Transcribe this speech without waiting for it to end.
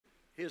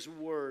His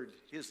word,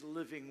 His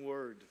living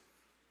word.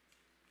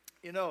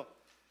 You know,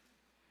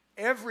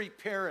 every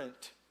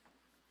parent,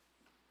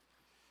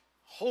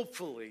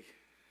 hopefully,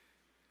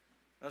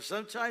 now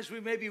sometimes we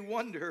maybe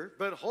wonder,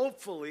 but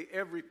hopefully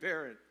every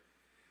parent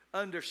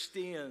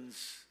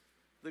understands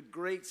the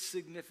great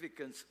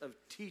significance of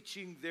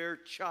teaching their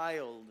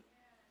child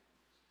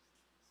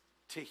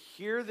to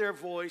hear their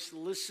voice,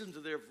 listen to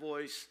their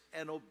voice,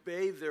 and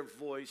obey their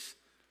voice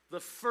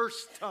the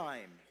first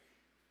time.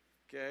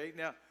 Okay?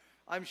 Now,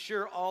 I'm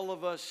sure all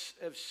of us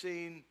have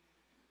seen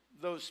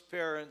those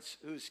parents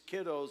whose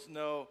kiddos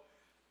know,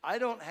 I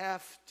don't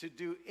have to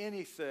do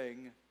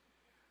anything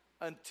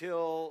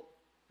until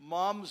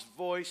mom's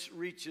voice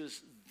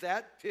reaches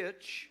that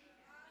pitch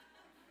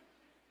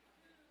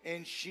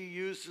and she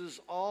uses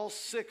all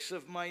 6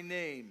 of my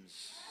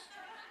names.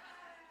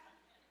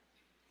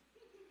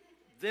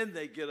 Then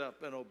they get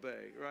up and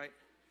obey, right?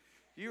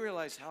 You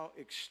realize how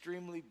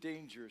extremely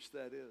dangerous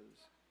that is.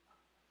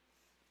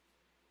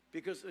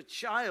 Because a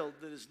child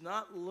that has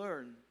not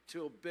learned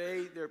to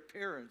obey their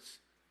parents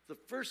the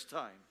first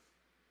time,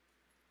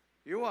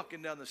 you're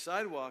walking down the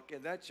sidewalk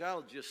and that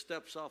child just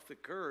steps off the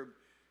curb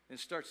and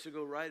starts to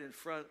go right in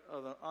front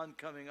of an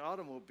oncoming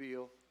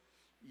automobile.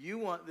 You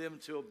want them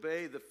to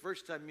obey the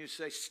first time you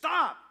say,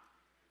 stop,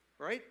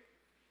 right?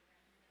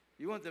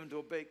 You want them to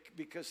obey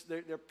because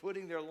they're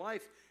putting their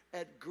life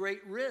at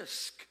great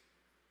risk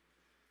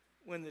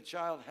when the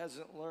child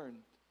hasn't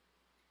learned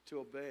to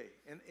obey.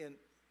 And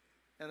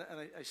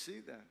I see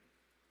that.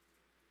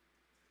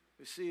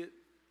 We see it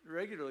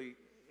regularly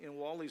in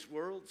Wally's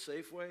World,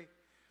 Safeway.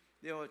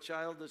 You know, a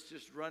child that's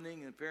just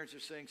running and parents are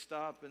saying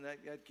stop and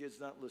that kid's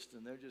not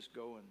listening. They're just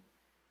going.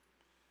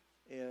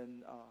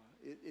 And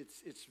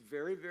it's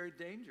very, very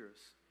dangerous.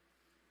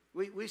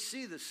 We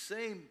see the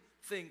same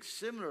thing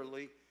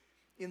similarly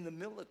in the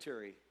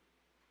military.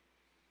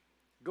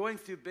 Going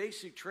through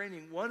basic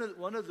training, one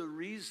of the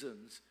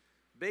reasons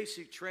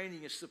basic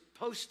training is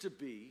supposed to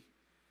be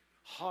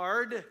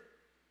hard,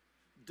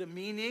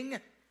 demeaning,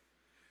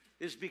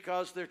 is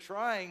because they're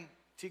trying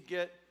to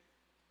get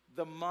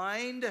the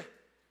mind,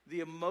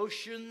 the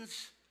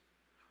emotions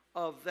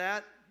of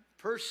that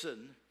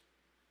person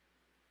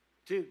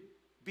to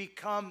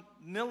become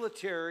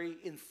military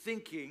in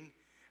thinking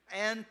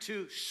and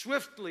to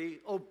swiftly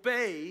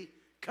obey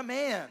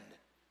command.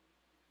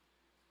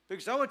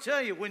 Because I will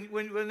tell you,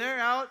 when they're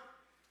out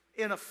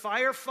in a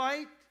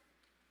firefight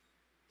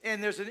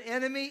and there's an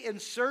enemy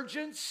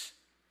insurgents,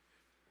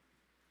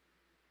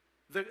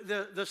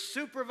 the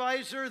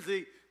supervisor,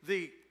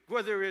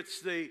 whether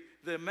it's the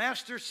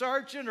master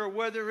sergeant or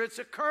whether it's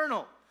a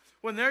colonel,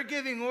 when they're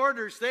giving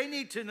orders, they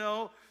need to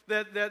know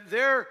that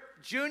their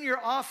junior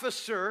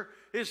officer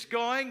is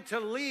going to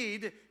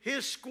lead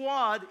his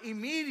squad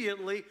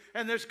immediately,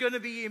 and there's going to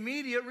be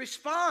immediate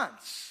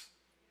response.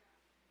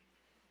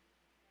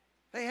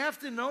 They have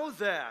to know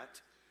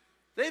that.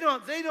 They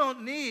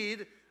don't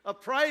need a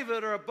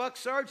private or a buck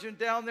sergeant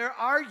down there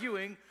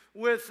arguing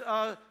with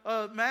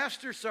a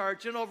master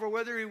sergeant over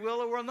whether he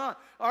will or will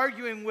not,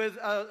 arguing with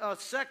a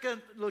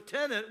second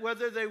lieutenant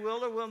whether they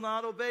will or will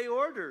not obey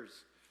orders.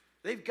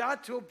 They've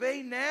got to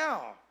obey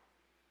now.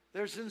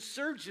 There's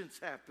insurgents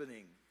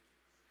happening.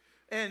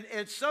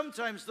 And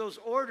sometimes those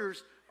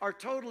orders are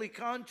totally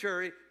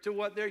contrary to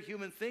what their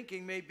human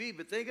thinking may be,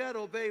 but they got to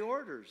obey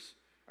orders.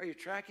 Are you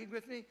tracking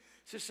with me?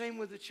 It's the same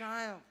with a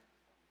child.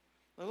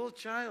 A little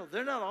child,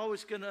 they're not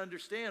always going to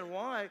understand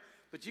why,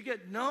 but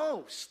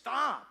no,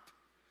 stop.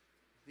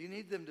 You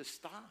need them to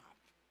stop.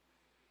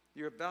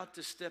 You're about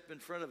to step in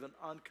front of an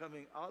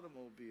oncoming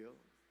automobile.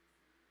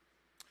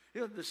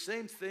 You know, the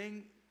same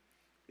thing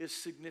is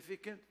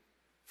significant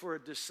for a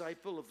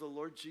disciple of the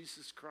Lord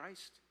Jesus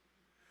Christ.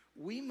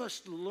 We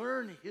must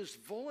learn His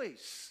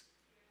voice.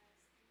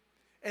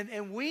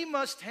 And we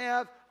must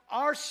have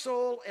our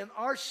soul and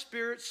our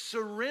spirit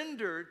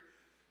surrendered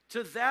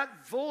to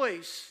that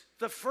voice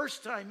the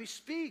first time He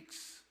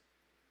speaks.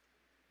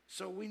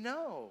 So we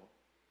know.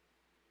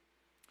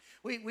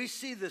 We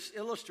see this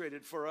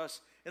illustrated for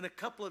us in a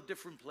couple of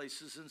different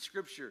places in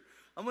Scripture.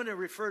 I'm going to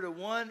refer to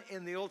one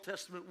in the Old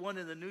Testament, one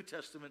in the New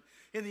Testament.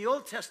 In the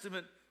Old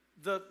Testament,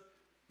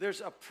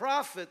 there's a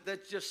prophet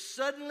that just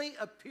suddenly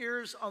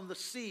appears on the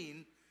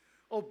scene,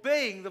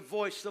 obeying the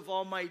voice of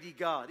Almighty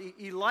God.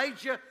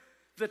 Elijah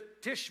the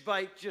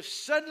Tishbite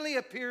just suddenly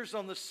appears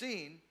on the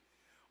scene,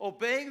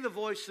 obeying the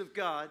voice of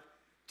God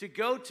to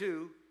go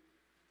to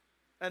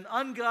an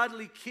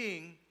ungodly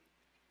king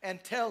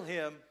and tell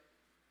him,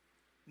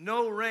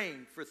 no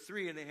rain for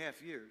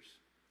 3.5 years.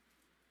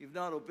 You've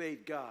not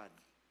obeyed God.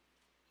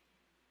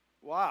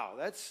 Wow,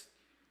 that's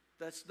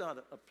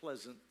not a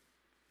pleasant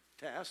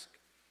task.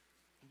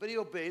 But he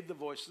obeyed the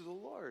voice of the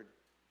Lord.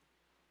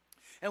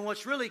 And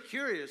what's really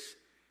curious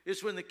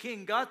is when the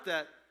king got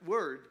that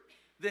word,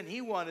 then he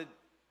wanted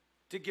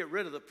to get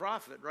rid of the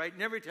prophet, right?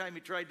 And every time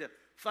he tried to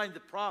find the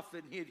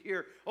prophet and he'd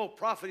hear, oh,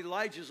 prophet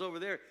Elijah's over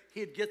there,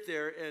 he'd get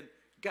there and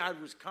God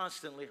was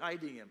constantly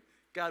hiding him.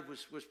 God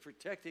was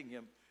protecting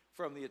him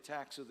from the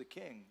attacks of the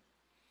king.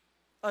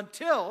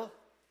 Until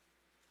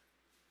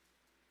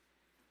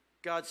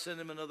God sent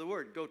him another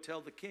word. Go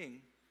tell the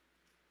king,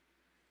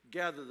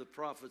 gather the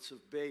prophets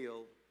of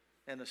Baal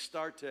and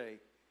Astarte,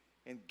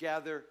 and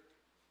gather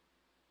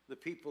the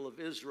people of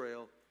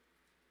Israel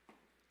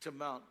to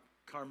Mount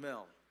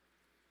Carmel.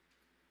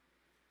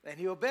 And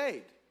he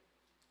obeyed.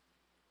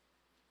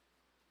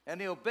 And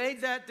he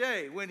obeyed that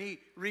day when he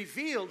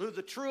revealed who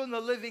the true and the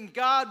living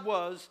God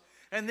was,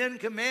 and then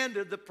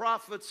commanded the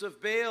prophets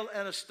of Baal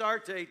and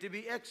Astarte to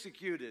be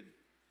executed.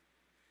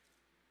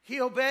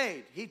 He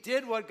obeyed. He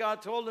did what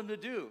God told him to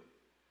do.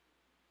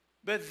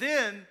 But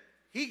then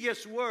he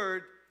gets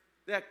word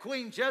that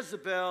Queen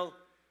Jezebel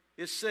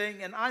is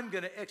saying, and I'm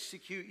going to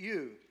execute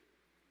you.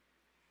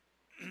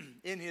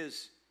 In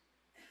his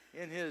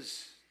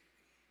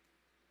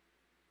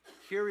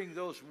hearing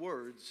those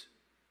words,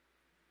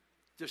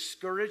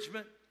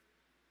 discouragement,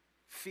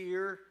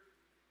 fear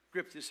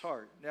gripped his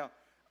heart. Now,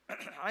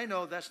 I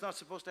know that's not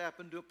supposed to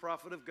happen to a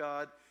prophet of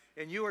God,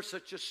 and you are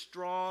such a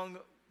strong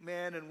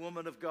man and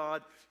woman of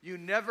God. You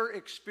never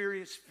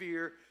experience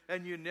fear,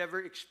 and you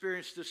never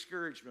experience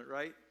discouragement,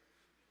 right?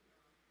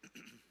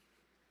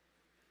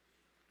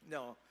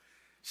 No.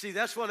 See,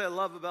 that's what I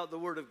love about the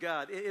Word of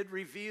God. It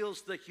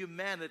reveals the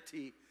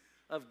humanity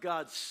of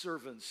God's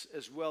servants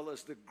as well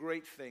as the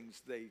great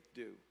things they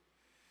do.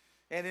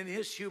 And in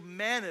his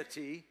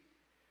humanity,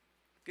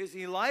 because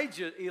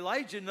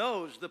Elijah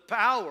knows the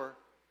power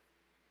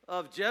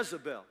of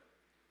Jezebel,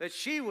 that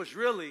she was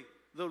really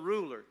the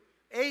ruler.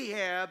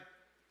 Ahab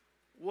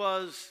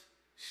was,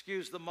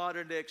 excuse the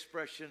modern day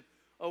expression,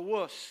 a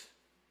wuss.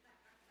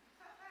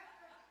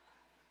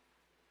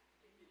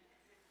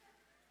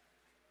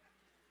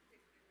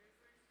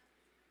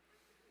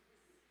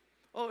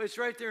 Oh, it's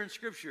right there in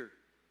Scripture.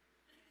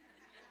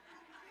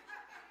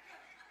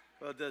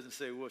 Well, it doesn't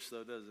say wuss,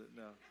 though, does it?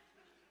 No.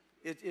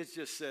 It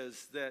just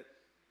says that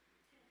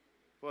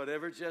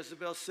whatever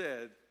Jezebel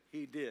said,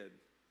 he did.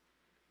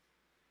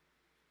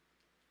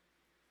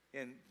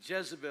 And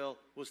Jezebel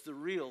was the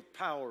real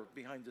power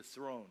behind the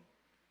throne.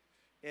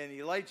 And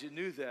Elijah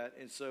knew that.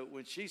 And so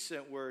when she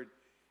sent word,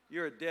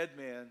 you're a dead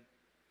man,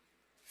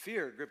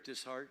 fear gripped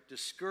his heart,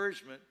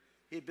 discouragement.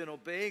 He'd been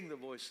obeying the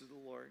voice of the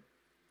Lord.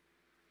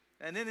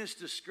 And in his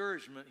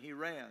discouragement, he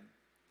ran.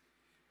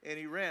 And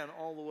he ran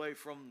all the way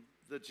from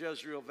the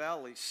Jezreel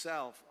Valley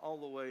south, all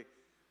the way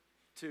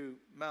to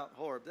Mount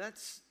Horeb.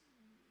 That's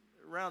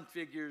round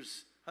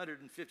figures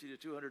 150 to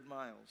 200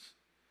 miles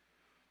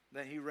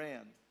that he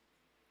ran.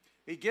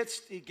 He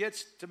gets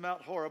to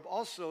Mount Horeb,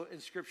 also in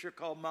Scripture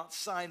called Mount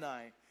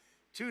Sinai.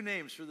 Two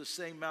names for the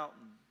same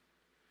mountain.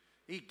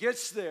 He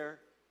gets there,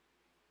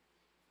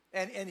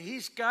 and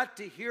he's got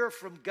to hear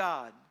from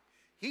God.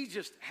 He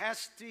just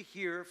has to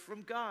hear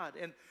from God.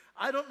 And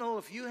I don't know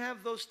if you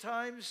have those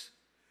times.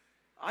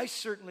 I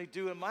certainly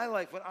do in my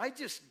life, when I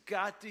just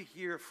got to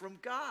hear from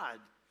God.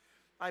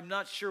 I'm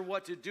not sure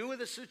what to do with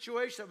the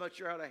situation. I'm not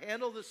sure how to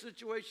handle the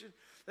situation.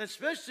 And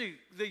especially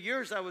the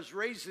years I was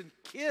raising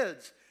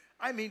kids.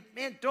 I mean,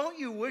 man, don't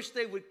you wish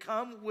they would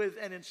come with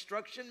an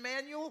instruction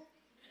manual?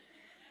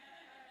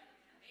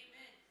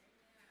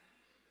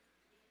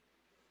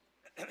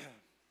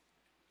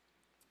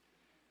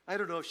 I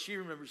don't know if she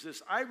remembers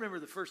this. I remember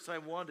the first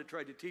time Wanda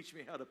tried to teach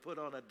me how to put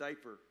on a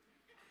diaper.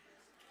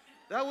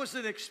 That was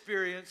an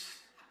experience.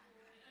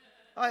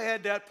 I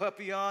had that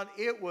puppy on.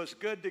 It was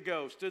good to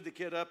go. Stood the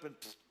kid up and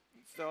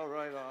fell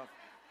right off.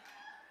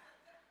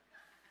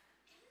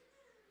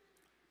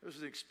 It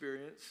was an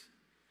experience.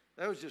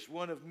 That was just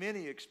one of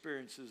many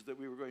experiences that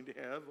we were going to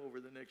have over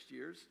the next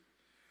years.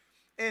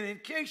 And in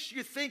case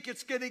you think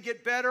it's going to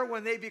get better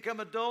when they become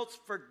adults,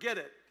 forget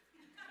it.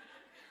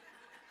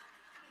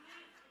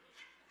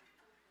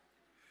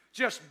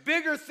 Just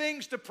bigger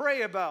things to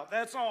pray about,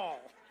 that's all.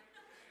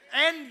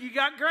 And you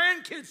got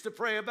grandkids to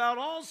pray about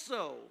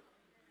also.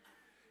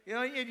 You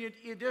know, and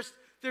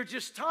there are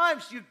just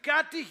times you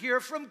got to hear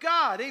from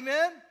God,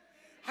 amen?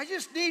 I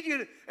just need you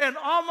to, and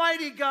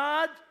Almighty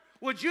God,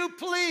 would you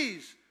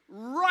please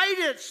write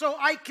it so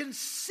I can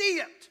see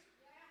it?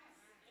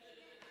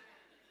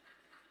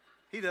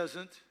 He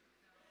doesn't.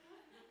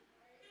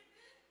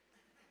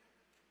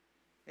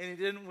 And he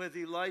didn't with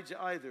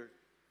Elijah either.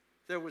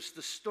 There was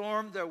the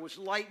storm, there was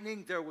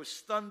lightning, there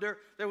was thunder,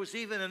 there was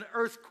even an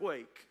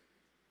earthquake.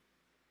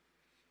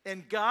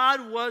 And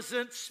God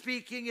wasn't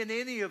speaking in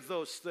any of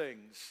those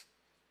things.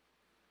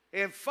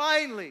 And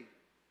finally,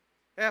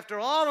 after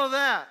all of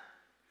that,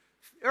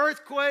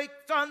 earthquake,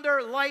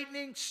 thunder,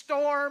 lightning,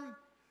 storm,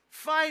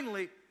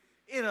 finally,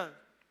 in a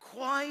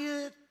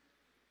quiet,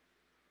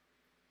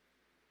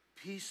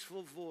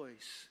 peaceful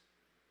voice,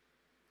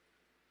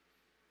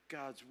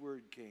 God's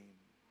word came.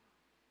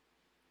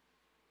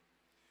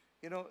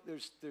 You know,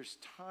 there's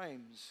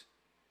times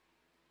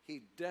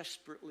he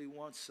desperately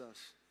wants us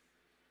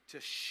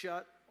to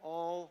shut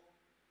all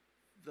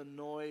the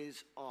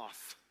noise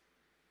off.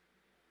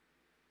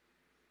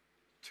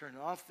 Turn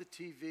off the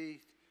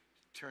TV,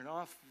 turn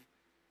off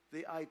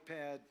the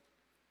iPad,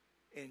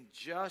 and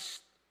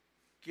just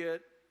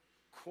get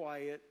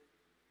quiet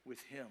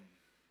with him.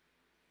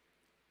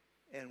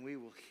 And we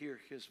will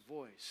hear his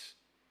voice,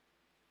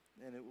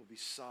 and it will be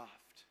soft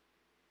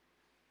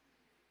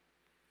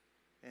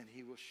and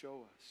he will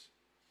show us.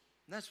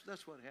 And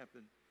that's what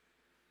happened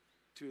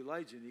to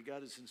Elijah. And he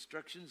got his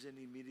instructions and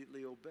he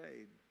immediately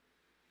obeyed.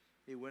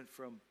 He went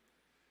from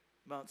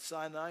Mount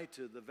Sinai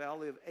to the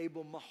valley of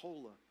Abel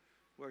Mahola,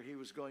 where he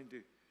was going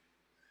to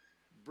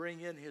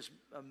bring in his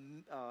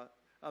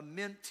a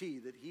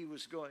mentee that he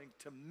was going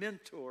to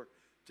mentor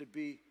to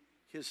be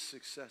his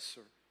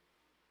successor.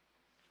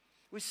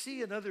 We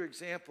see another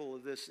example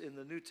of this in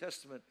the New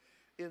Testament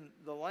in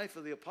the life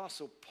of the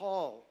Apostle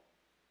Paul.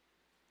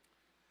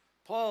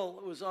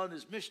 Paul was on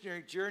his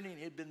missionary journey and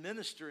he had been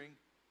ministering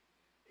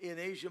in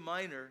Asia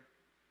Minor,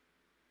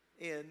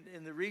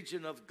 in the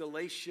region of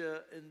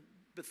Galatia and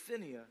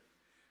Bithynia.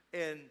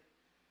 And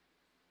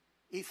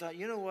he thought,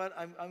 you know what,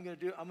 I'm going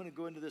to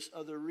go into this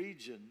other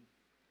region.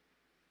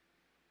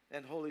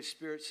 And Holy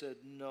Spirit said,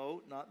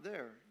 no, not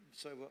there.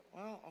 So I went,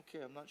 well,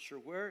 okay, I'm not sure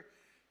where.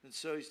 And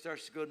so he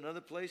starts to go to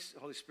another place.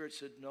 Holy Spirit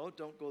said, no,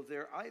 don't go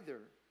there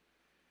either.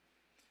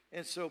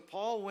 And so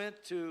Paul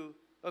went to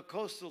a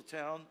coastal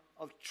town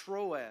of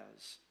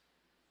Troas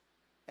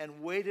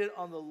and waited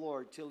on the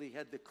Lord till he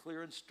had the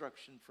clear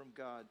instruction from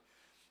God.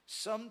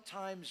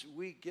 Sometimes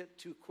we get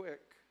too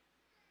quick.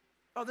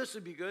 Oh, this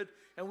would be good.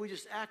 And we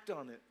just act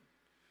on it.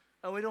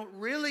 And we don't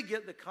really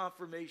get the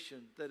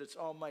confirmation that it's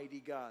Almighty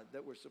God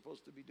that we're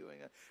supposed to be doing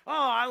that. Oh,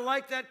 I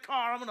like that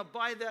car. I'm going to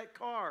buy that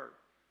car.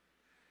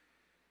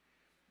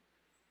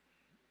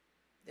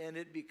 And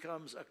it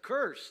becomes a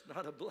curse,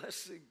 not a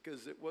blessing,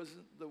 because it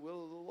wasn't the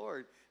will of the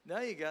Lord.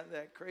 Now you got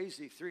that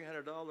crazy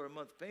 $300 a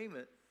month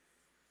payment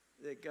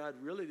that God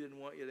really didn't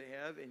want you to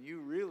have and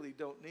you really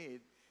don't need.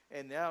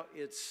 And now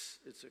it's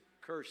a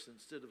curse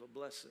instead of a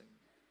blessing.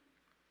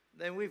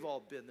 And we've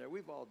all been there.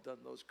 We've all done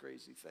those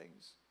crazy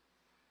things.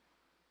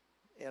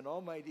 And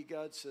Almighty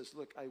God says,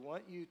 look, I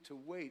want you to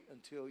wait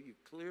until you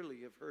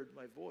clearly have heard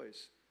my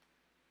voice.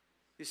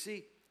 You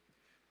see,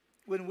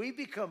 when we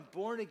become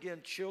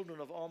born-again children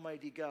of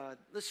Almighty God,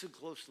 listen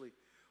closely,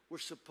 we're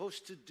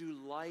supposed to do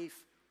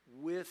life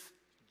with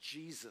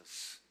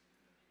Jesus.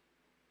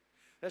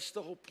 That's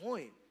the whole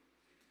point.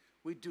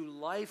 We do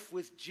life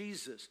with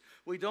Jesus.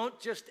 We don't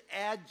just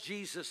add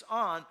Jesus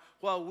on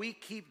while we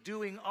keep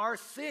doing our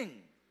thing.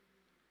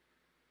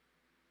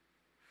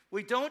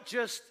 We don't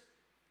just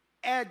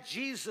add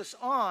Jesus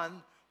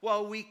on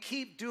while we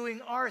keep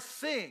doing our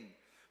thing.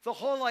 The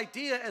whole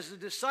idea as a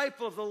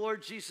disciple of the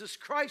Lord Jesus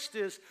Christ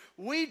is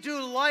we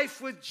do life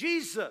with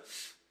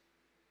Jesus.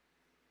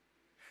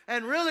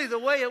 And really the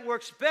way it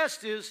works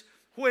best is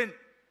when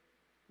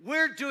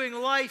we're doing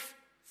life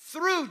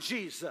through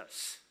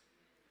Jesus.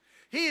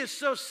 He is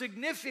so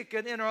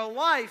significant in our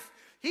life.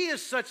 He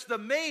is such the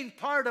main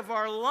part of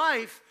our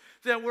life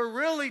that we're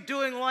really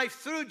doing life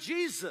through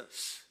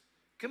Jesus.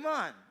 Come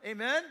on,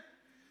 amen?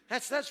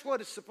 That's what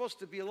it's supposed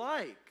to be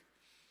like.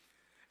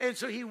 And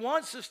so he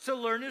wants us to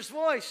learn his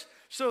voice.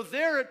 So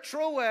there at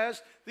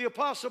Troas, the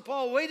Apostle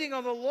Paul waiting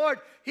on the Lord,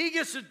 he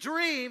gets a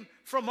dream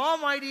from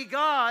Almighty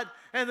God.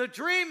 And the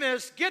dream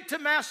is, get to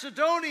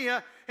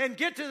Macedonia and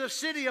get to the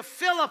city of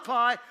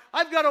Philippi.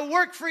 I've got a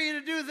work for you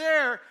to do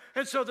there.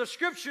 And so the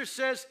scripture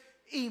says,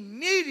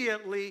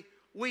 immediately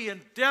we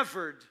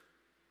endeavored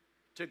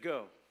to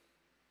go.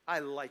 I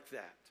like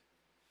that.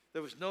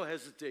 There was no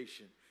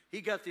hesitation.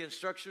 He got the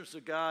instructions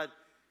of God.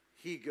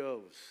 He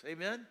goes.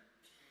 Amen?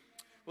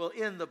 Well,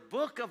 in the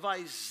book of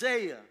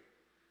Isaiah,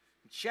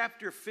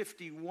 chapter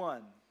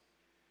 51,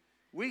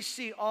 we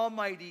see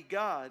Almighty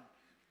God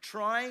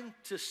trying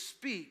to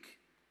speak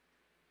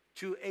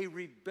to a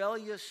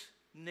rebellious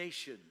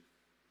nation.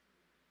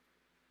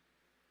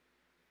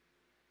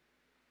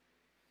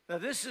 Now,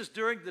 this is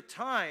during the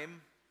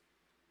time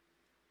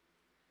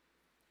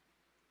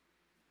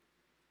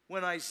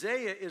when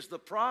Isaiah is the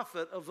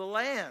prophet of the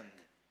land.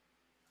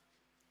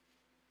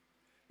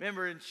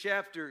 Remember in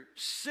chapter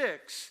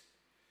 6,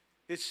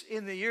 it's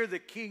in the year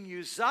that King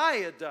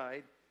Uzziah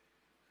died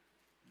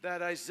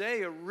that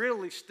Isaiah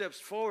really steps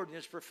forward in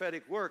his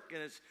prophetic work,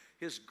 and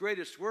his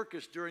greatest work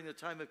is during the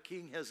time of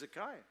King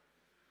Hezekiah.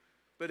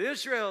 But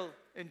Israel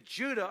and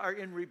Judah are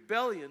in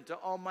rebellion to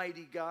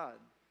Almighty God.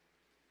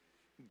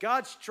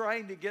 God's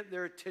trying to get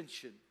their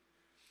attention.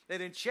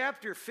 And in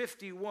chapter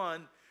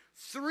 51,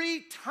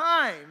 3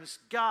 times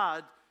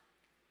God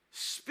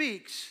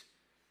speaks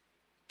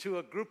to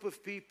a group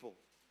of people.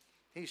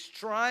 He's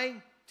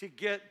trying to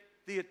get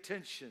the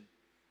attention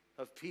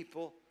of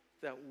people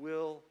that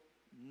will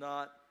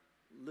not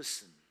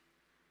listen.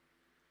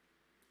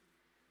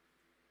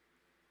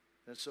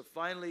 And so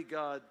finally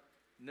God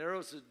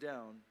narrows it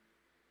down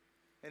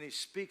and he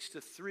speaks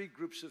to 3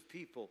 groups of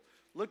people.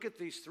 Look at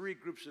these 3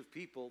 groups of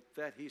people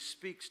that he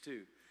speaks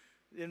to.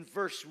 In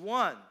verse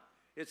 1,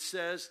 it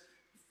says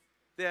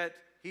that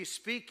he's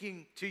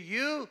speaking to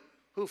you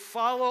who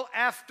follow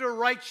after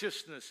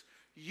righteousness,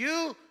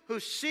 you who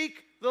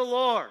seek the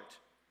Lord.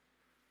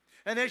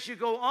 And as you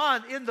go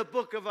on in the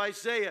book of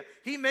Isaiah,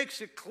 he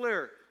makes it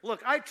clear.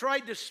 Look, I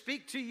tried to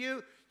speak to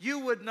you. You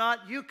would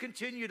not. You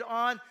continued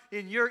on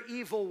in your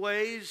evil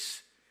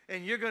ways,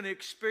 and you're going to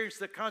experience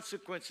the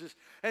consequences.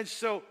 And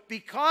so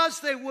because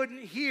they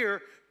wouldn't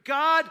hear,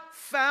 God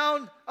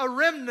found a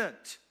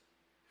remnant.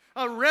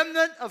 A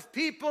remnant of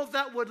people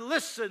that would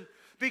listen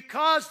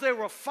because they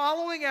were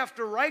following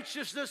after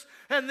righteousness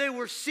and they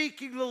were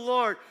seeking the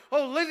Lord.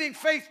 Oh, Living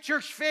Faith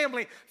Church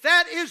family,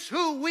 that is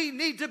who we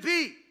need to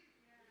be.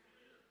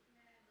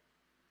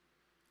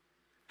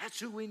 That's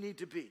who we need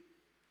to be.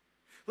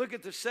 Look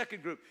at the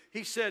second group.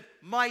 He said,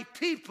 my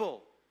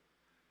people,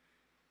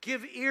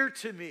 give ear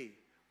to me,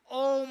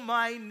 O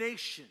my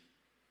nation.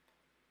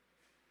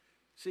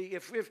 See,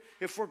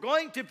 if we're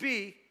going to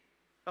be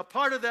a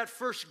part of that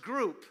first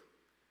group,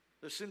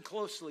 listen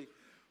closely,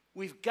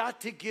 we've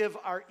got to give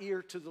our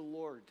ear to the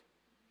Lord.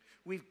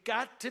 We've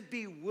got to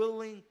be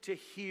willing to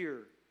hear.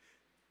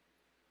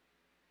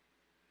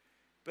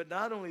 But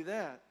not only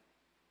that,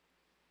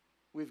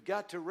 we've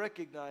got to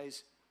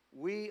recognize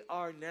we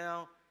are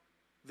now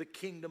the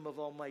kingdom of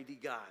Almighty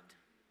God.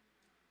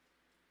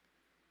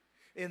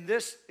 In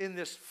this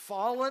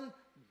fallen,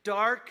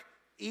 dark,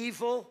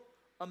 evil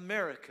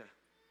America,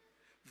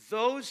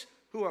 those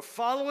who are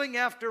following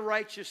after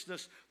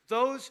righteousness,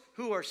 those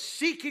who are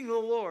seeking the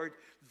Lord,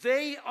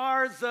 they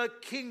are the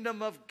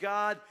kingdom of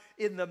God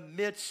in the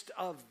midst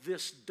of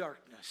this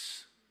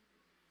darkness.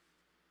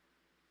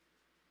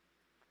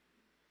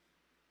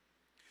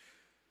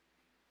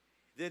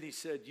 Then he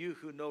said, you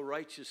who know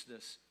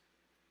righteousness,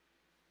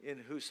 in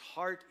whose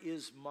heart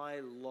is my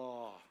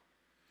law.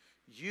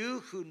 You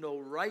who know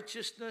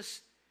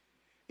righteousness,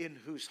 in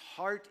whose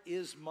heart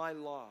is my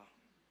law.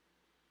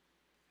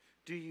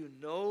 Do you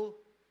know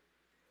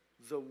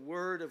the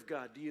Word of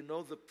God? Do you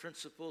know the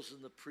principles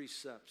and the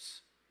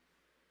precepts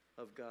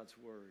of God's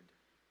Word?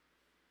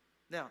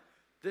 Now,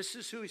 this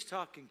is who he's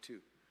talking to.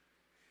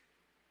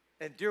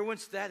 And dear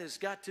ones, that has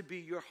got to be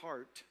your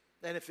heart.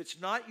 And if it's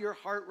not your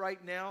heart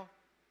right now,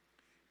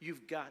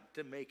 you've got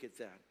to make it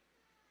that.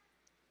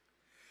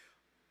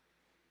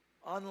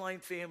 Online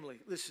family,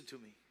 listen to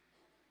me.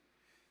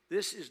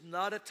 This is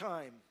not a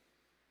time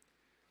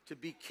to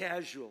be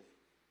casual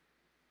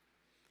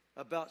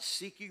about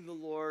seeking the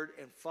Lord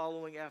and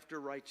following after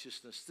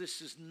righteousness.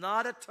 This is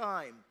not a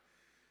time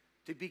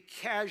to be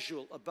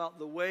casual about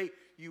the way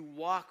you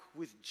walk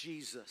with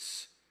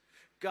Jesus.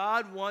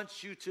 God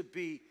wants you to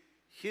be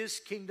His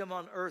kingdom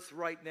on earth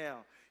right now.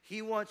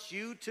 He wants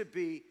you to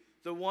be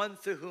the one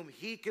through whom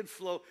He can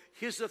flow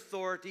His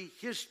authority,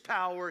 His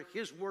power,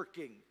 His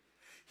working.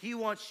 He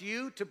wants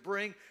you to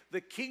bring the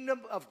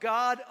kingdom of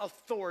God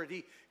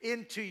authority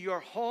into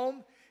your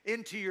home,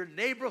 into your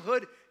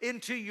neighborhood,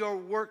 into your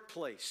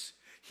workplace.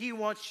 He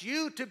wants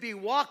you to be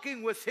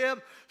walking with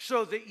Him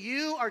so that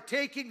you are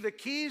taking the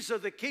keys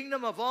of the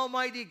kingdom of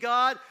Almighty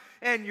God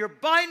and you're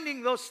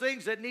binding those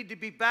things that need to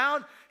be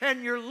bound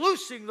and you're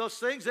loosing those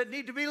things that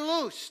need to be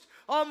loosed.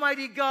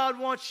 Almighty God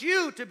wants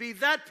you to be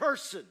that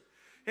person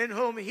in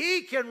whom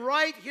He can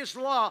write His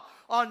law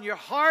on your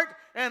heart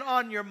and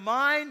on your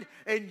mind,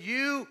 and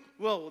you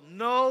will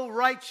know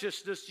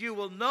righteousness. You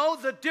will know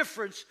the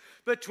difference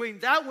between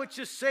that which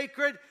is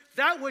sacred,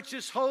 that which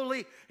is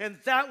holy, and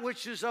that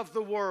which is of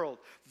the world.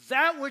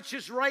 That which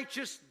is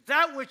righteous,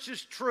 that which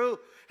is true,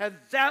 and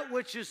that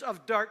which is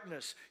of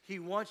darkness. He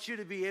wants you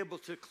to be able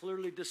to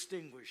clearly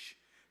distinguish.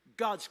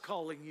 God's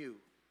calling you.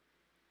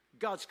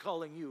 God's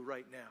calling you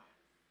right now.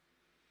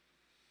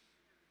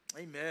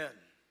 Amen.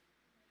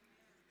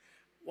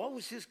 What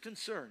was His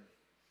concern?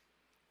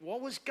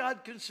 What was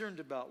God concerned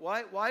about?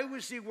 Why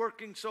was He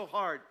working so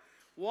hard?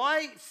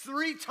 Why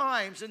 3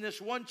 times in this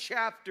one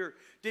chapter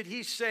did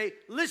He say,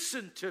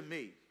 listen to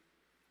me?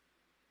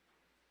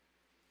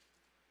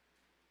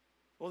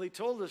 Well, He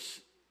told us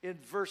in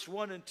verse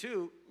 1 and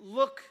 2,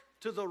 look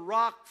to the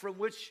rock from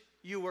which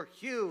you were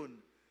hewn,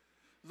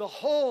 the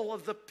hole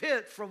of the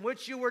pit from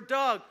which you were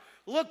dug.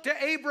 Look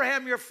to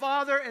Abraham your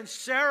father and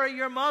Sarah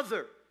your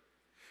mother.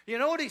 You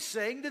know what He's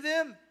saying to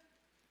them?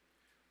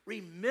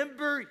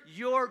 Remember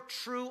your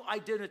true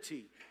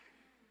identity.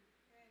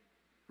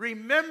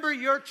 Remember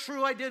your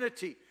true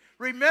identity.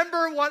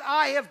 Remember what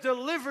I have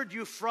delivered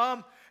you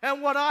from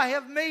and what I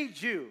have made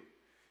you.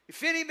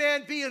 If any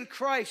man be in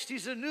Christ,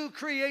 he's a new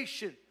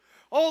creation.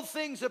 Old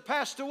things have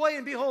passed away,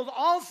 and behold,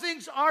 all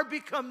things are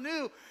become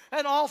new,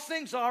 and all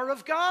things are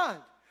of God.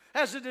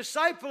 As a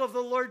disciple of the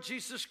Lord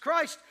Jesus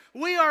Christ,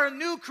 we are a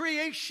new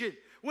creation.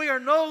 We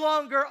are no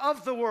longer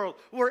of the world.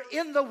 We're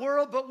in the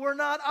world, but we're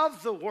not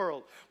of the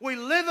world. We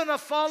live in a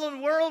fallen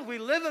world. We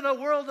live in a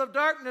world of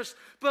darkness,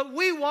 but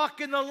we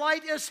walk in the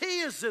light as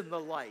He is in the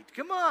light.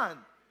 Come on.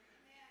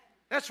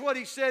 That's what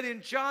He said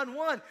in John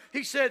 1.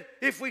 He said,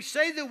 if we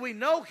say that we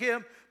know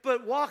Him,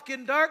 but walk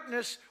in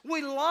darkness,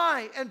 we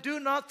lie and do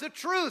not the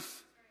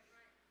truth.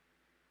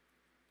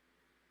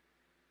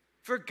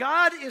 For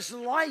God is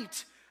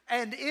light,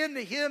 and in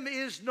Him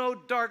is no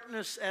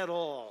darkness at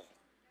all.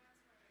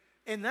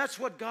 And that's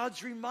what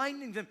God's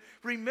reminding them.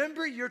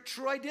 Remember your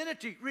true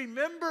identity.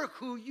 Remember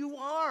who you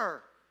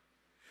are.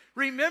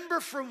 Remember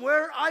from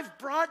where I've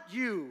brought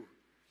you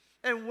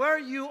and where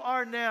you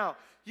are now.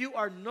 You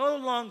are no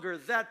longer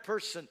that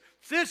person.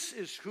 This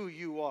is who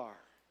you are.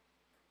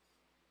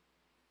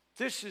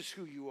 This is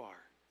who you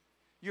are.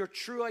 Your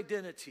true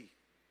identity.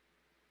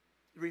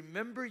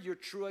 Remember your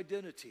true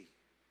identity.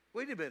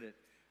 Wait a minute.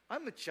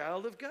 I'm a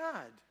child of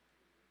God.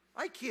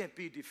 I can't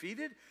be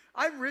defeated.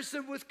 I'm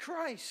risen with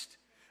Christ.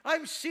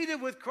 I'm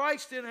seated with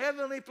Christ in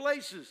heavenly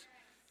places.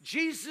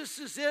 Jesus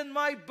is in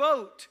my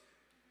boat.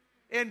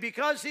 And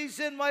because he's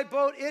in my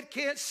boat, it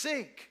can't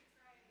sink.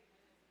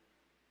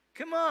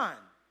 Come on.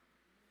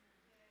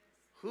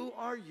 Who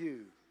are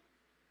you?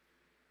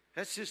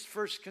 That's his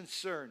first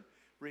concern.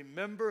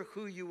 Remember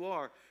who you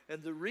are.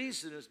 And the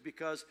reason is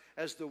because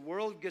as the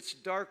world gets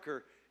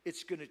darker,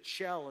 it's going to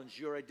challenge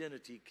your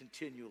identity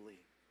continually.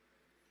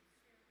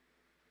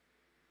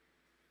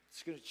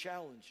 It's going to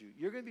challenge you.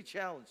 You're going to be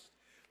challenged.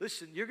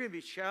 Listen, you're going to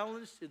be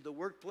challenged in the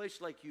workplace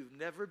like you've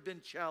never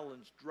been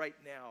challenged right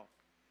now.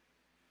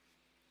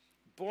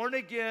 Born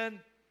again,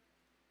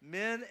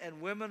 men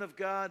and women of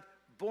God,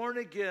 born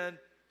again,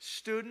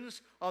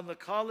 students on the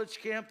college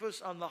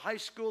campus, on the high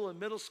school and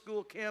middle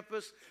school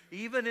campus,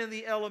 even in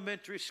the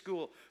elementary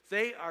school,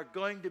 they are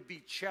going to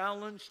be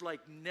challenged like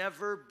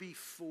never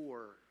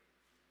before.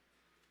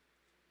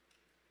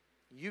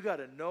 You got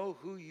to know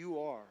who you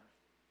are.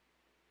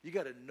 You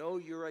got to know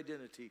your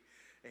identity,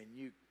 and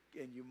you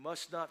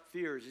must not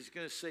fear, as he's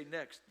going to say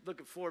next.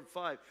 Look at 4 and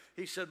 5.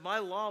 He said, my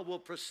law will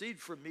proceed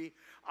from me.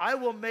 I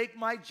will make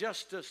my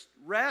justice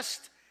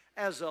rest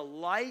as a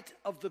light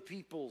of the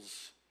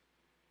peoples.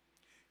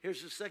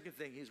 Here's the second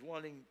thing he's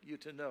wanting you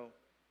to know.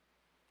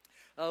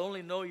 Not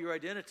only know your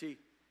identity,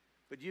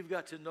 but you've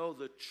got to know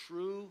the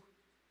true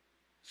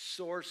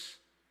source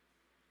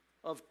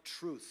of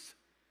truth.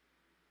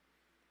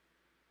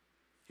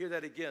 Hear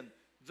that again.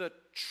 The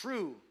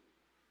true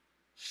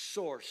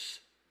source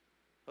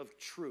of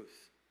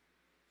truth.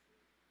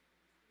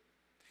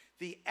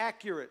 The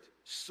accurate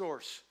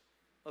source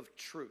of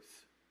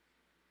truth.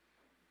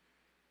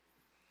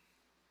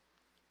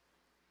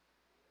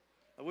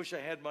 I wish I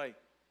had my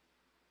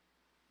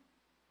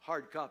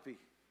hard copy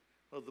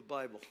of the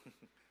Bible.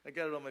 I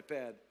got it on my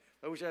pad.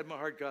 I wish I had my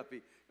hard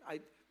copy.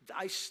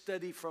 I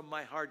study from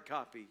my hard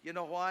copy. You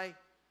know why?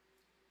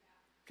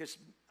 Because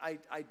I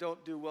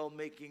don't do well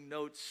making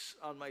notes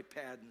on my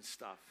pad and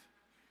stuff.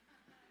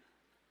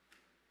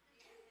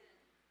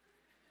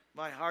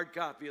 My hard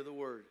copy of the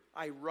Word.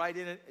 I write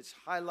in it. It's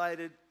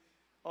highlighted.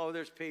 Oh,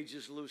 there's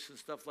pages loose and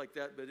stuff like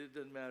that, but it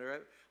doesn't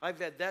matter.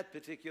 I've had that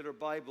particular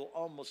Bible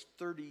almost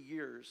 30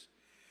 years.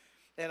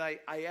 And I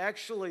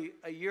actually,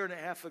 a year and a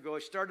half ago, I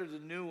started a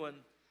new one.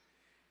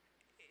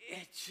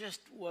 It just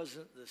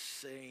wasn't the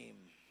same.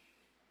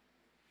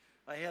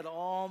 I had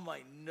all my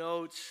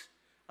notes.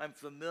 I'm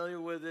familiar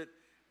with it.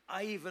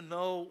 I even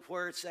know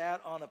where it's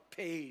at on a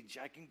page.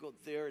 I can go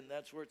there, and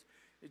that's where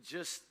it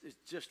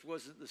just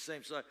wasn't the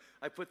same. So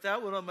I put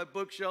that one on my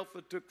bookshelf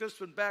and took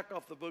this one back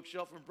off the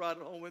bookshelf and brought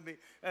it home with me.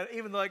 And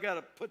even though I got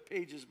to put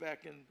pages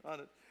back in on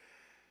it,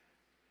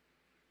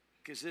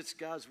 because it's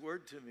God's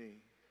Word to me.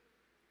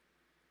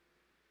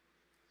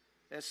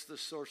 That's the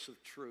source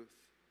of truth.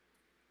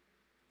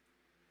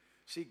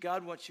 See,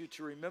 God wants you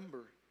to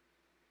remember.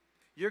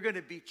 You're going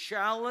to be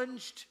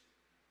challenged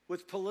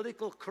with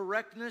political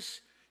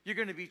correctness. You're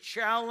going to be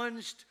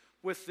challenged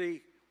with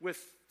the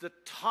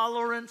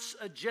tolerance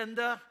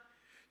agenda.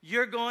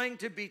 You're going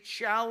to be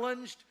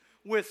challenged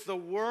with the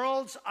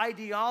world's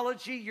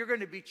ideology. You're going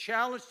to be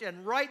challenged.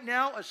 And right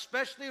now,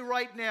 especially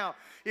right now,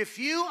 if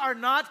you are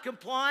not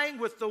complying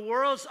with the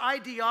world's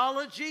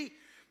ideology,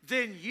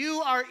 then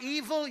you are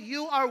evil,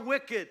 you are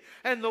wicked.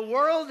 And the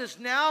world is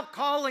now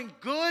calling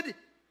good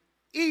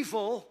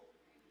evil,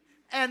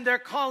 and they're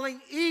calling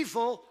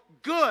evil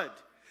good.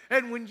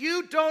 And when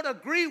you don't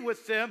agree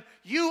with them,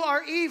 you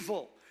are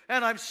evil.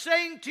 And I'm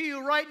saying to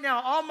you right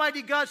now,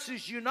 Almighty God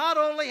says you not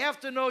only have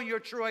to know your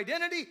true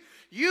identity,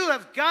 you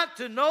have got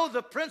to know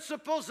the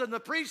principles and the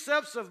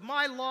precepts of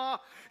my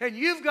law, and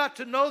you've got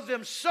to know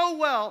them so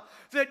well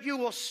that you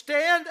will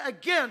stand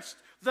against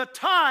the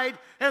tide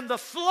and the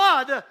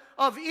flood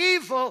of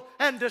evil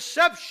and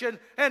deception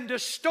and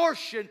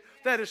distortion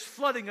that is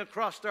flooding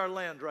across our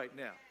land right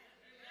now.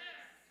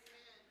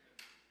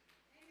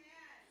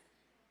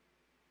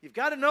 You've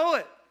got to know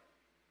it.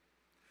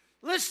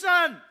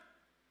 Listen.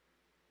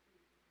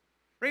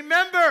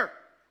 Remember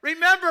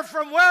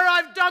from where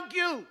I've dug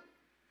you.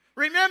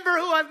 Remember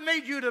who I've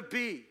made you to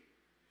be.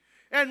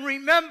 And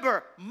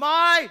remember,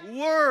 my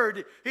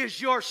word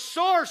is your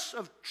source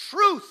of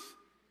truth.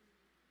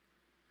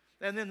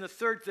 And then the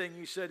third thing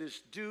he said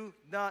is, do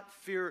not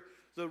fear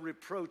the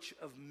reproach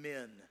of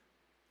men.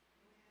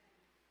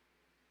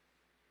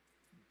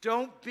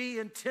 Don't be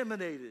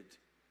intimidated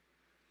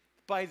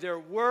by their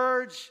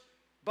words,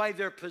 by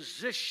their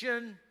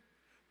position,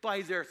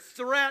 by their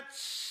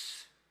threats.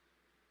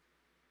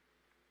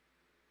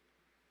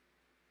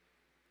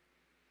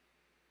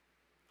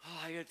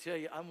 Oh, I got to tell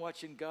you, I'm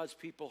watching God's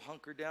people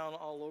hunker down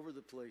all over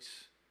the place.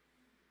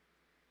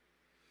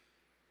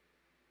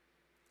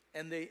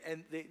 And they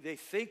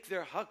think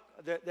that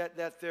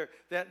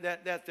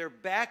they're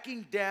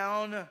backing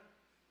down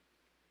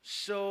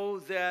so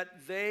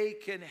that they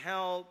can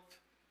help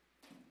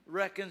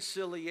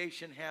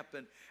reconciliation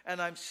happen.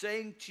 And I'm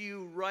saying to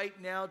you right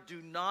now,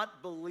 do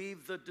not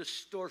believe the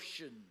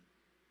distortion.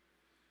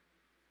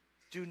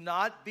 Do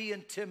not be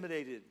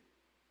intimidated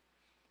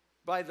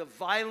by the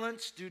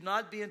violence. Do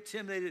not be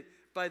intimidated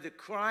by the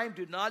crime.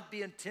 Do not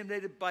be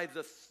intimidated by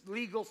the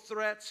legal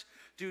threats.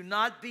 Do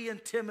not be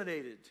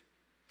intimidated.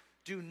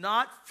 Do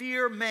not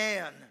fear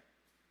man.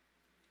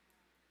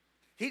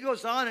 He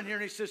goes on in here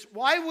and he says,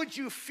 why would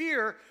you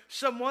fear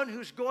someone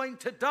who's going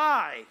to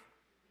die?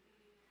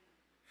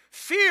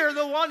 Fear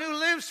the one who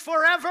lives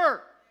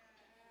forever.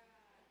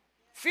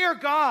 Fear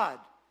God.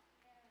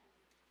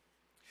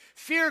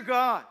 Fear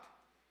God.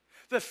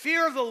 The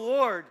fear of the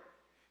Lord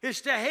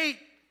is to hate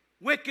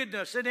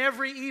wickedness in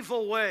every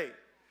evil way.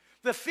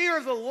 The fear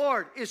of the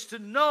Lord is to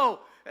know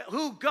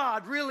who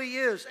God really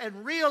is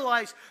and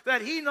realize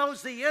that He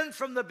knows the end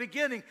from the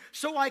beginning.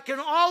 So I can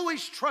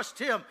always trust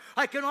Him.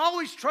 I can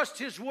always trust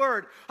His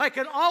word. I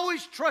can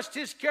always trust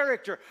His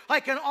character. I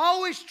can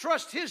always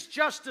trust His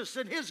justice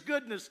and His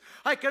goodness.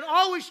 I can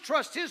always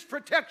trust His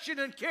protection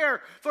and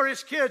care for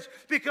His kids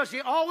because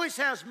He always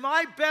has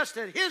my best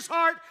at His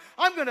heart.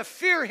 I'm going to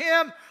fear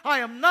Him. I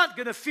am not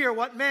going to fear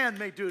what man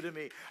may do to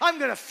me. I'm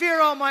going to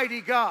fear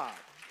Almighty God.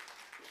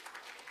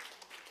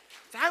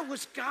 That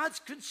was God's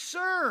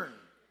concern.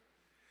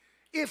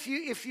 If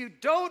you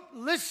don't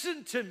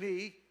listen to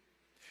me,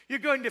 you're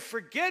going to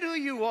forget who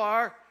you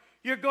are.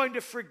 You're going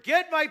to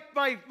forget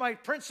my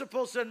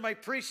principles and my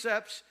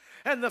precepts.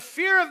 And the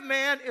fear of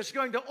man is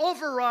going to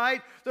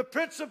override the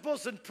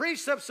principles and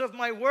precepts of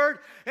my word.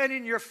 And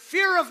in your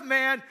fear of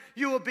man,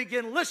 you will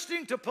begin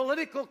listening to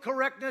political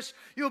correctness.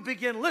 You'll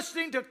begin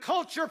listening to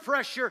culture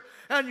pressure.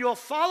 And you'll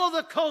follow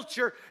the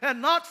culture and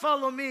not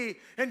follow me.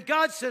 And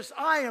God says,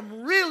 I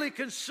am really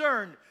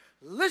concerned.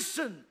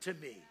 Listen to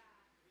me.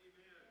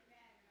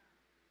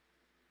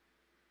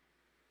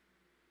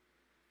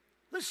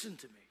 Listen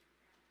to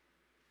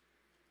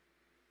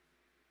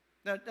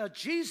me. Now,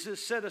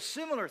 Jesus said a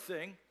similar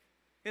thing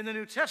in the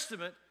New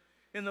Testament.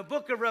 In the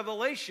book of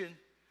Revelation,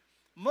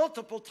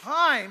 multiple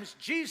times,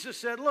 Jesus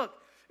said, look,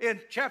 in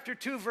chapter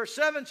 2, verse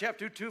 7,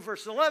 chapter 2,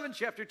 verse 11,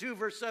 chapter 2,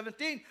 verse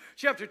 17,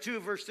 chapter 2,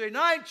 verse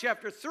 39,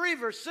 chapter 3,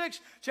 verse 6,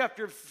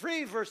 chapter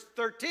 3, verse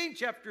 13,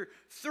 chapter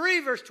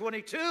 3, verse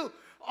 22,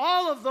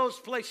 all of those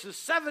places,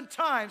 7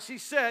 times, he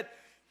said,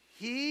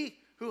 he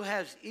who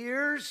has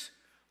ears,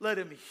 let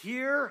him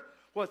hear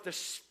what the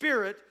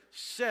Spirit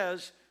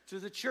says to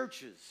the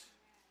churches.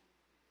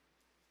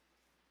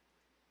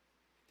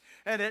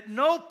 And at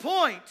no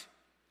point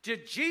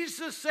did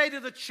Jesus say to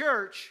the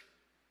church,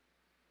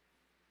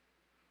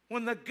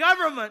 when the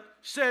government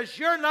says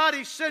you're not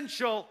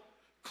essential,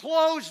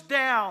 close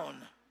down.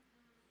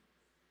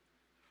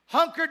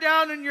 Hunker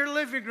down in your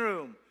living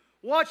room.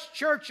 Watch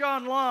church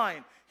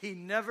online. He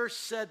never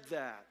said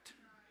that.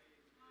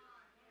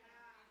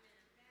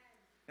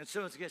 And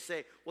someone's going to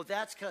say, well,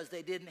 that's because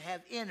they didn't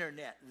have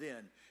internet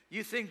then.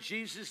 You think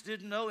Jesus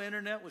didn't know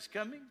internet was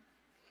coming?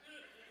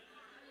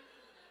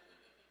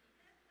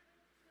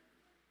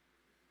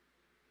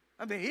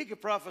 I mean, he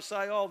could prophesy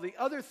all the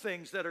other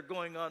things that are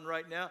going on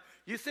right now.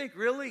 You think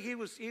really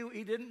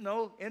he didn't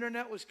know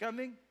internet was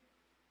coming?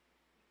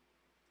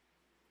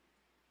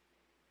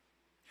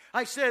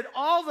 I said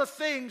all the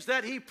things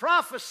that he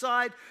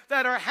prophesied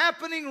that are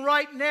happening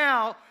right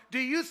now, do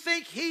you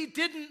think he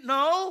didn't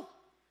know?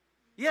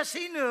 Yes,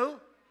 he knew.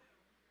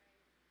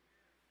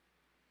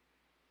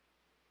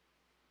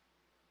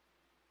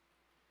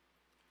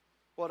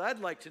 What I'd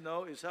like to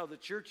know is how the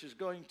church is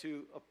going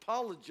to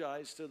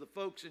apologize to the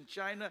folks in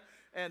China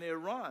and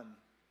Iran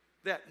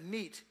that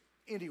meet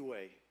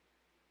anyway.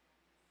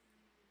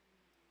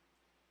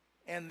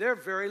 And their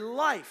very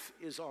life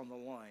is on the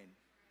line.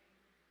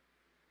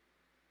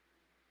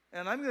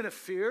 And I'm going to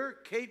fear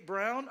Kate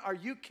Brown. Are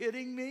you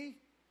kidding me?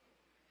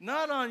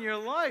 Not on your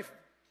life.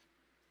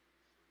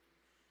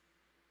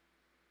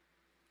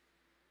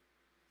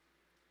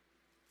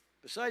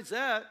 Besides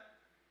that,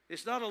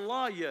 it's not a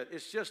law yet.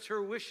 It's just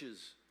her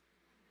wishes.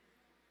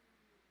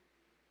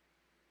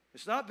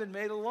 It's not been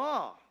made a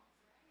law.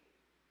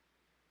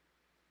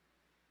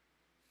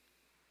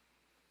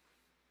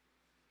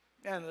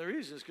 And the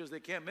reason is because they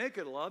can't make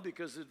it a law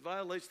because it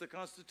violates the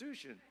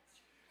Constitution.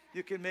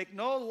 You can make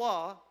no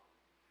law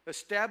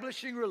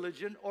establishing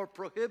religion or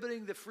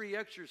prohibiting the free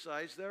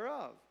exercise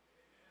thereof.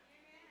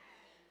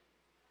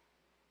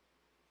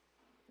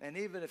 And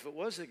even if it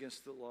was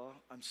against the law,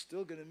 I'm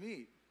still going to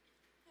meet.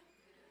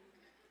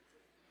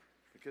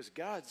 Because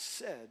God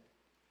said,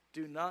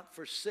 do not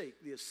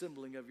forsake the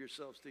assembling of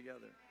yourselves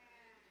together.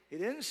 He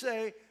didn't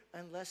say,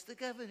 unless the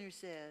governor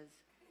says.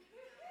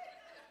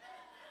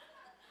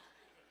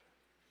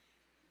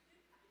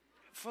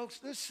 Folks,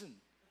 listen.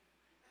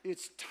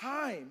 It's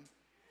time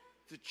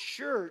the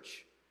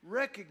church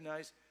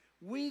recognized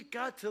we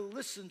got to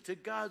listen to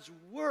God's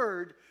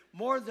word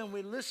more than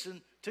we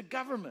listen to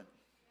government.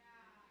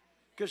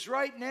 Because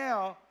right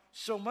now,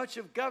 so much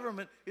of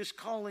government is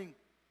calling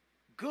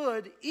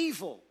good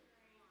evil.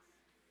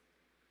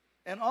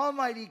 And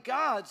Almighty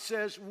God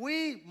says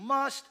we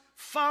must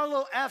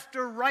follow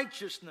after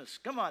righteousness.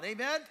 Come on,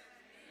 amen? Amen?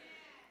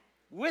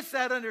 With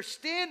that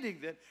understanding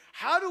then,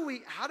 how do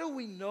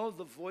we know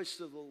the voice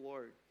of the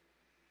Lord?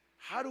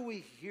 How do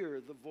we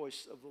hear the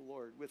voice of the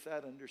Lord with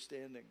that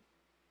understanding?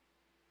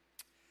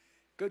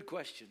 Good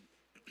question.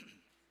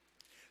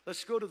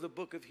 Let's go to the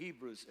book of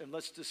Hebrews and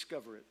let's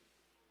discover it.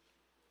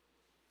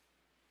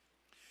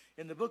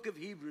 In the book of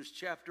Hebrews,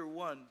 chapter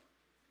 1,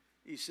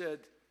 he said,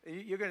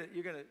 and you're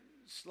gonna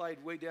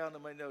slide way down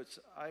in my notes.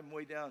 I'm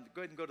way down.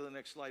 Go ahead and go to the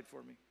next slide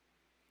for me.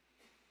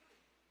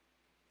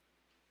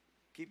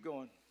 Keep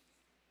going.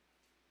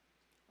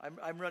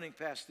 I'm running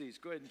past these.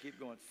 Go ahead and keep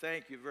going.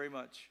 Thank you very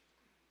much.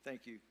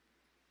 Thank you.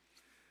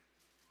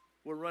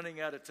 We're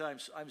running out of time,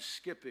 so I'm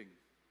skipping.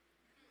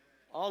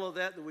 All of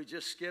that we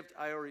just skipped,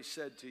 I already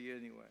said to you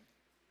anyway.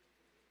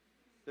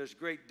 There's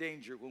great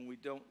danger when we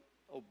don't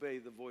obey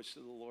the voice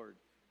of the Lord.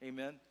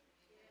 Amen?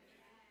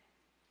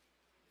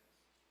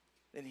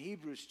 In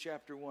Hebrews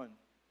chapter 1,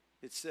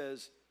 it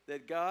says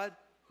that God,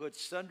 who at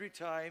sundry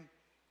time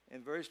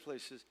and various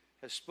places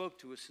has spoke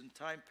to us in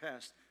time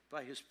past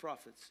by his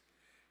prophets,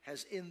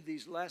 has in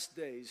these last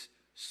days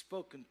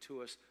spoken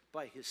to us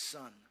by his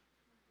Son.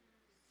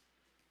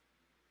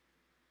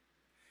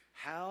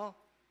 How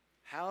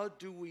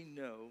do we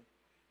know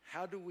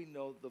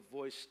the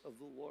voice of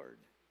the Lord?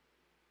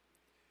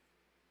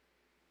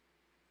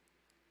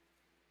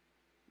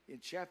 In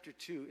chapter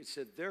 2, it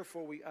said,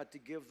 therefore we ought to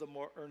give the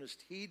more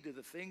earnest heed to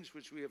the things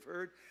which we have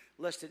heard,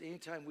 lest at any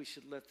time we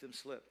should let them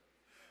slip.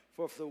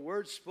 For if the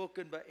word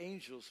spoken by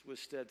angels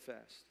was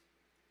steadfast,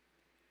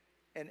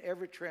 and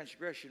every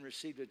transgression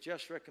received a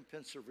just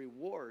recompense of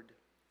reward,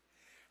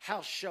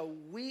 how shall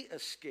we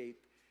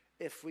escape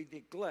if we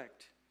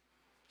neglect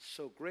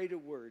so great a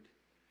word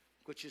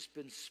which has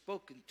been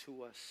spoken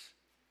to us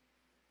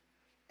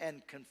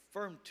and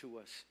confirmed to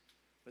us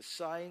with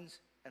signs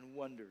and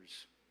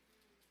wonders?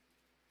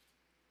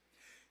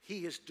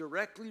 He is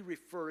directly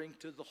referring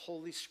to the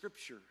Holy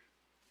Scripture.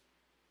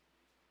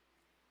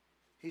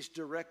 He's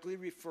directly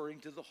referring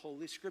to the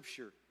Holy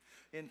Scripture.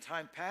 In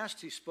time past,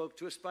 he spoke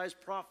to us by his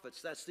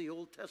prophets. That's the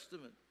Old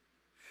Testament.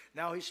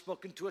 Now he's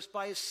spoken to us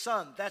by his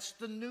Son. That's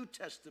the New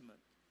Testament.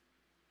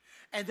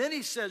 And then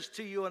he says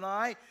to you and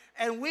I,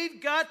 and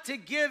we've got to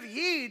give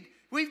heed.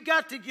 We've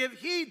got to give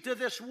heed to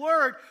this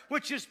word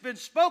which has been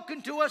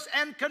spoken to us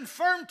and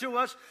confirmed to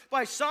us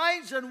by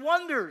signs and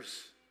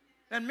wonders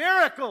and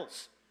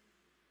miracles.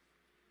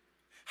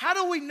 How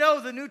do we know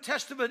the New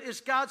Testament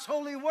is God's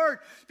holy word?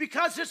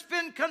 Because it's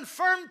been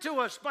confirmed to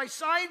us by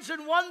signs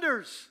and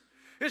wonders.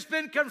 It's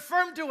been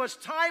confirmed to us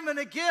time and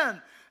again.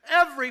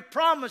 Every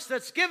promise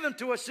that's given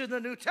to us in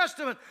the New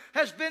Testament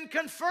has been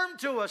confirmed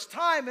to us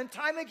time and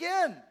time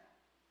again.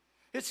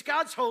 It's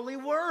God's holy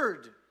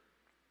word.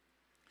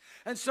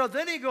 And so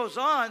then he goes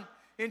on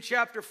in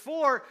chapter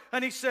 4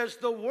 and he says,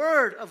 the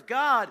word of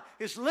God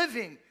is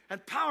living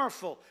and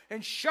powerful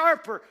and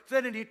sharper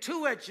than any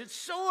two-edged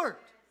sword,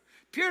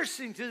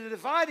 piercing to the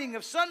dividing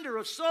asunder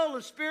of soul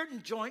and spirit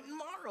and joint and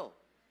marrow.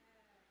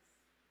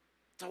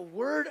 The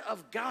word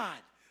of God,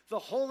 the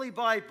Holy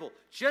Bible,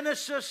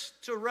 Genesis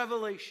to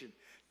Revelation,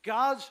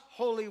 God's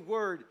holy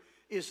word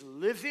is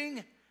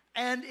living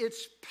and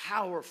it's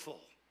powerful.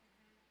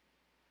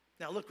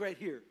 Now look right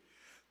here.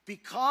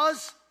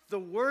 Because the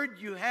word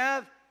you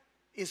have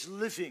is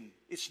living.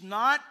 It's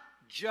not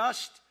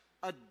just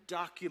a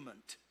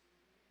document.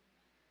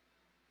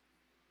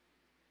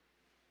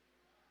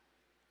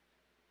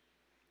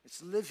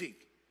 It's living.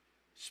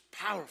 It's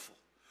powerful.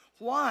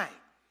 Why?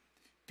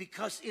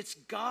 Because it's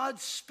God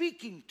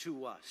speaking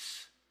to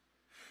us.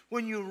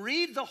 When you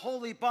read the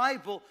Holy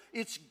Bible,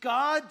 it's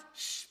God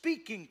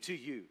speaking to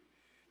you.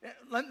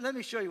 Let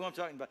me show you what I'm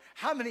talking about.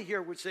 How many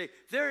here would say,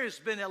 there has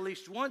been at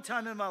least one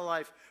time in my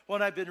life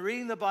when I've been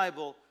reading the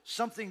Bible,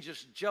 something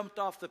just jumped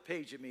off the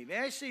page at me? May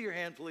I see your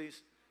hand,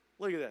 please?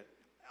 Look at that.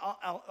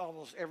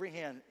 Almost every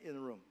hand in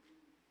the room.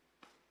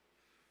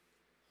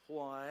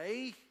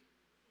 Why?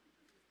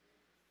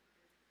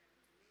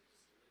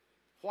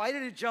 Why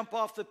did it jump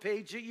off the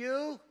page at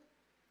you?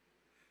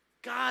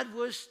 God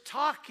was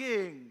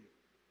talking.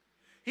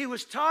 He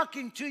was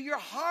talking to your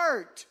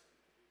heart.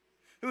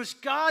 It was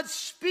God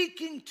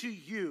speaking to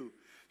you.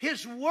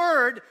 His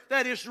word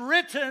that was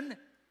written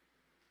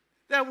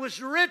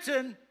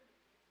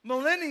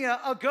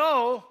millennia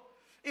ago,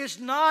 is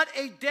not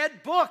a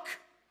dead book.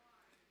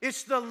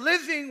 It's the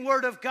living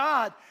word of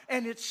God,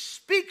 and it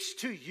speaks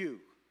to you.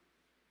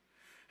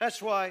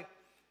 That's why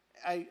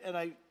I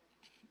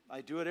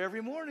do it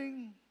every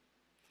morning.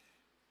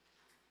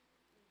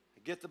 I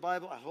get the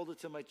Bible, I hold it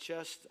to my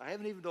chest. I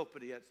haven't even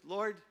opened it yet.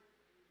 Lord,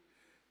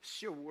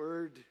 it's your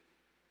word.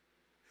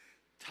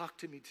 Talk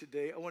to me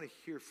today. I want to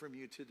hear from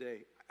you today.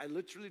 I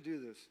literally do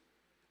this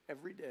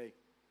every day.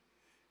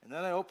 And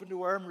then I open to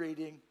where I'm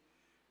reading,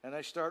 and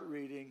I start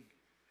reading,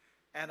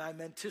 and I'm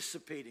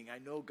anticipating. I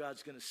know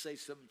God's going to say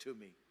something to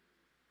me.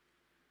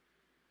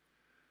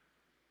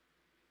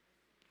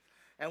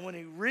 And when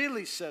he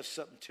really says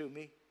something to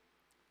me,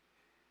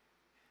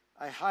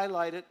 I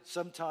highlight it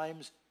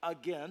sometimes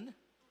again,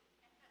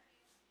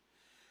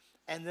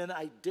 and then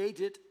I date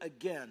it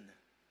again.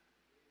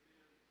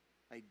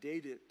 I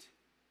date it.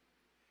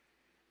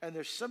 And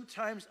there's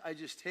sometimes I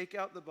just take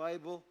out the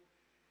Bible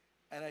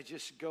and I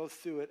just go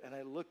through it and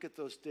I look at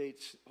those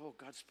dates. Oh,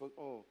 God spoke.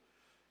 Oh,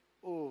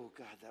 oh,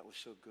 God, that was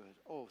so good.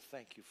 Oh,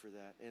 thank you for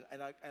that.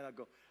 And I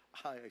go,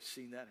 I've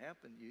seen that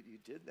happen. You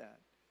did that.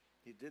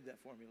 You did that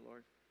for me,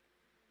 Lord.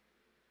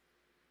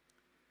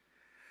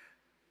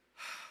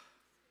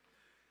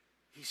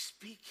 He's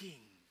speaking.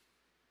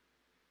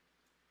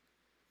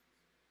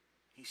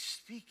 He's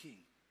speaking.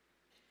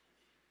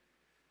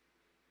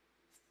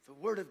 The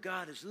Word of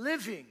God is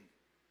living,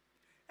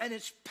 and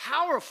it's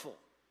powerful.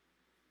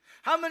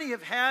 How many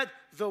have had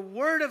the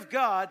Word of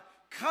God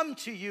come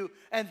to you,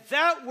 and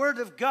that Word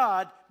of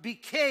God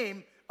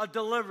became a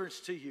deliverance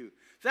to you?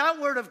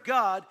 That Word of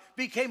God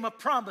became a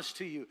promise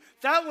to you.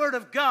 That Word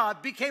of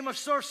God became a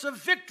source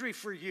of victory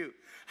for you.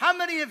 How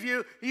many of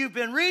you, you've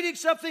been reading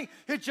something,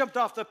 it jumped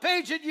off the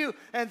page at you,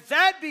 and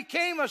that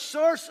became a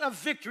source of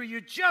victory?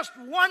 You just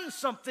won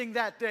something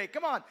that day.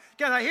 Come on,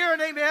 can I hear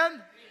an amen?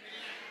 Amen.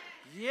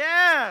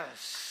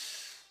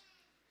 Yes.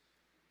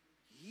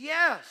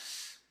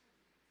 Yes.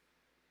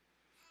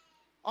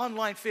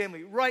 Online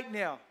family, right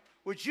now,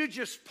 would you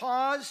just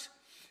pause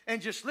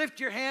and just lift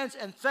your hands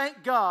and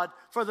thank God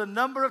for the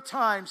number of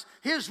times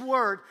His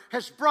Word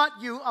has brought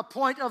you a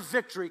point of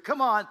victory?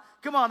 Come on,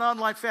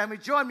 online family,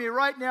 join me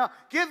right now.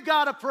 Give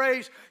God a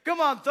praise.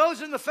 Come on,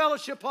 those in the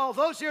fellowship hall,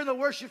 those here in the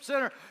worship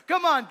center,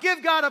 come on,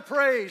 give God a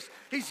praise.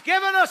 He's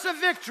given us a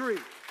victory.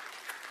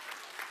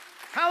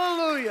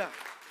 Hallelujah.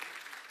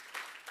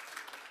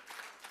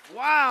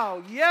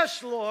 Wow,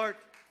 yes, Lord.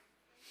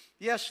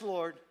 Yes,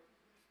 Lord.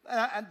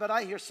 But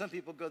I hear some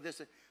people go this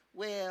way,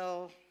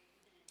 well,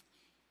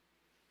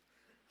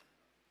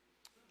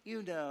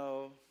 you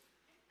know,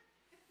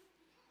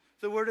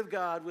 the Word of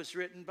God was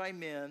written by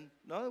men.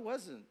 No, it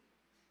wasn't.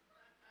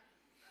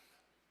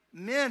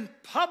 Men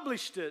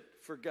published it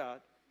for God.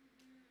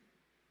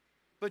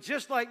 But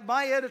just like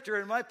my editor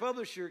and my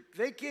publisher,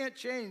 they can't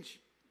change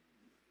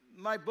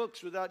my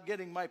books without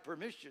getting my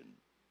permission.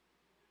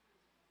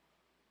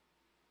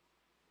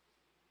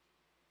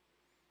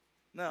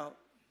 Now,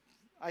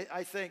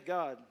 I thank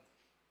God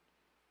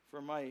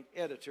for my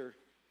editor.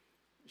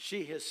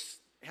 She has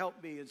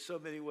helped me in so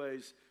many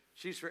ways.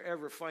 She's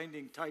forever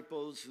finding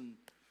typos and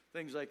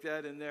things like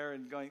that in there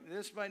and going,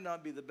 this might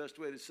not be the best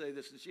way to say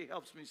this. And she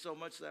helps me so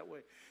much that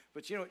way.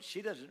 But you know what?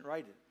 She doesn't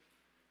write it.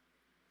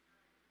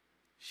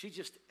 She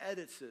just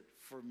edits it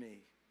for me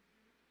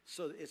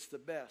so that it's the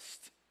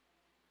best.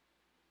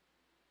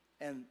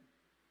 And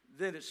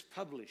then it's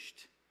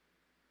published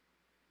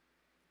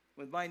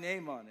with my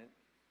name on it.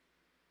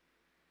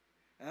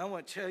 And I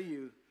want to tell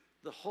you,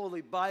 the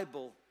Holy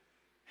Bible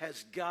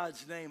has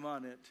God's name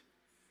on it.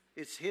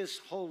 It's His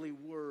holy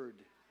word.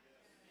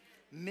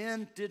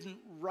 Men didn't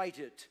write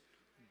it.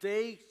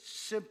 They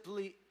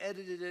simply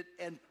edited it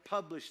and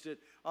published it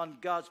on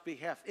God's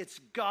behalf. It's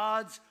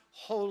God's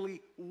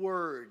holy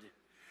word.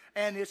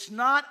 And it's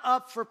not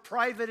up for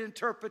private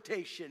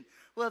interpretation.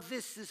 Well,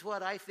 this is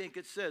what I think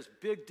it says.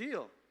 Big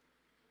deal.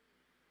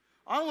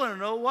 I want to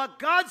know what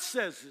God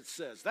says it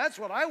says. That's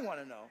what I want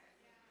to know.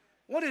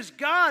 What does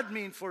God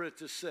mean for it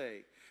to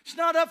say? It's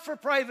not up for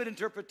private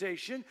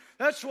interpretation.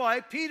 That's why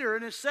Peter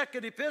in his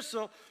second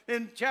epistle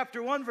in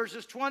chapter 1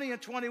 verses 20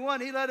 and 21,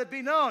 he let it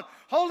be known.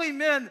 Holy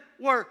men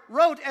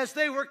wrote as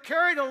they were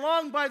carried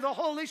along by the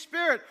Holy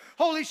Spirit.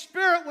 Holy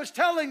Spirit was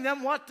telling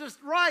them what to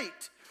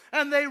write.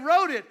 And they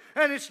wrote it.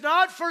 And it's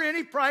not for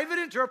any private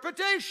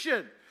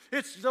interpretation.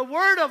 It's the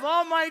word of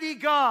Almighty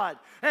God.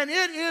 And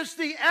it is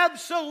the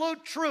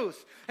absolute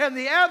truth. And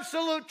the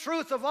absolute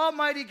truth of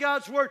Almighty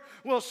God's word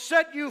will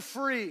set you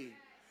free.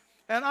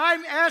 And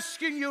I'm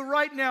asking you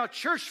right now,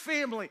 church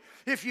family,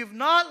 if you've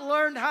not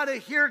learned how to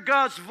hear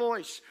God's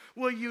voice,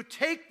 will you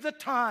take the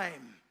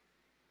time?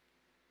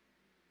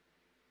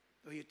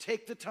 Will you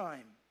take the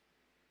time?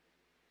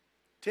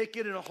 Take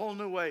it in a whole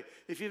new way.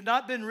 If you've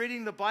not been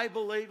reading the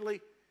Bible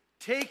lately,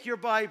 take your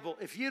Bible.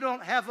 If you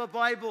don't have a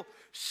Bible,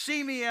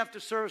 see me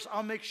after service.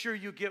 I'll make sure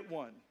you get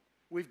one.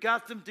 We've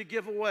got them to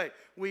give away.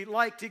 We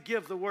like to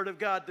give the Word of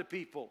God to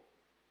people.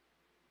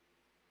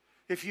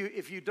 If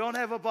you don't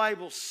have a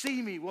Bible,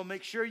 see me. We'll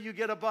make sure you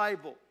get a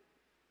Bible.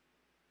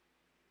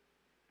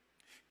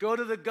 Go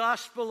to the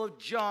Gospel of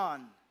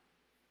John.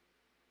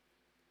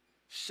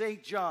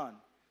 St. John.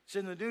 It's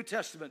in the New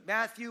Testament.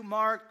 Matthew,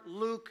 Mark,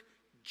 Luke,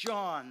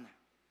 John.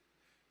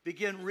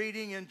 Begin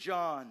reading in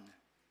John.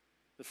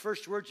 The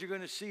first word you're going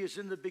to see is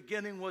in the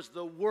beginning was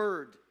the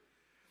Word.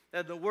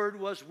 And the Word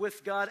was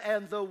with God,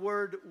 and the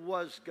Word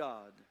was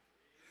God.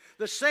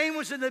 The same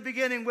was in the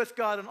beginning with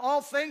God, and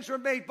all things were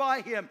made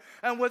by Him.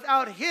 And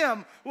without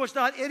Him was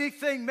not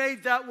anything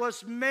made that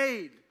was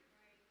made.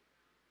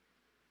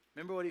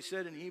 Remember what He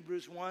said in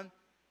Hebrews 1,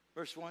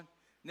 verse 1?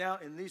 Now,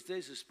 in these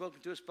days is spoken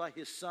to us by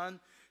His Son.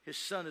 His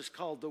Son is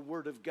called the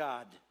Word of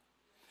God.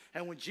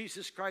 And when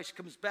Jesus Christ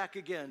comes back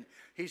again,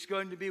 He's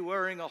going to be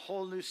wearing a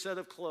whole new set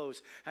of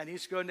clothes. And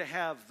He's going to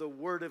have the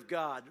Word of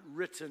God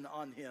written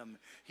on Him.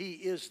 He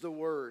is the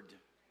Word.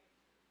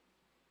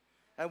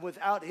 And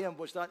without Him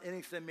was not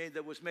anything made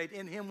that was made.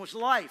 In Him was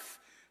life.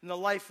 And the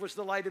life was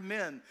the light of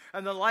men.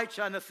 And the light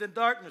shineth in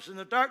darkness. And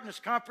the darkness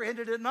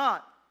comprehended it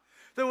not.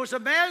 There was a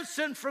man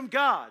sent from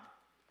God.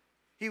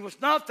 He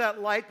was not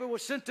that light, but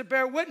was sent to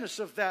bear witness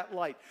of that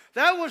light.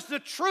 That was the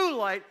true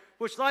light,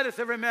 which lighteth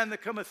every man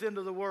that cometh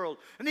into the world.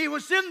 And he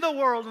was in the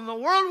world, and the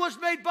world was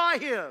made by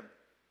him.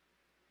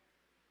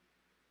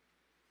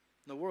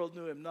 And the world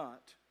knew him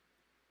not.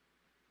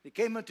 He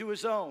came unto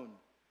his own,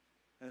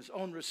 and his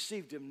own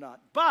received him not.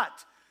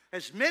 But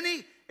as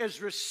many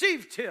as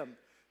received him,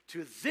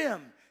 to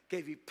them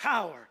gave he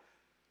power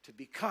to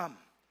become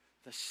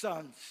the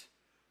sons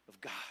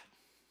of God.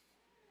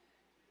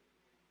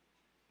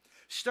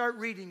 Start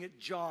reading at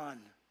John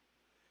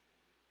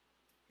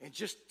and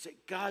just say,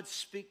 God,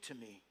 speak to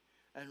me.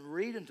 And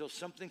read until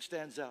something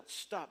stands out.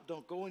 Stop.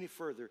 Don't go any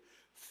further.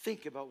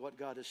 Think about what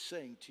God is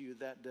saying to you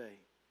that day.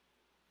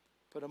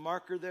 Put a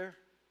marker there.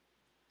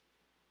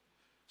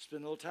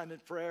 Spend a little time in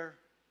prayer.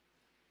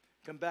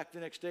 Come back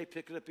the next day.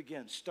 Pick it up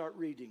again. Start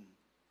reading.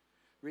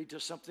 Read till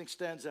something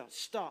stands out.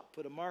 Stop.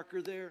 Put a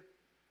marker there.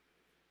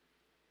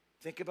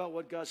 Think about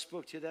what God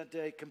spoke to you that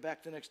day. Come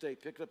back the next day.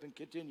 Pick it up and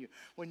continue.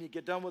 When you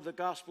get done with the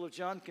Gospel of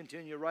John,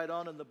 continue right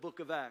on in the book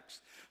of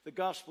Acts. The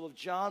Gospel of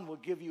John will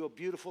give you a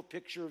beautiful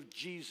picture of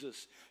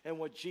Jesus and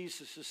what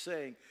Jesus is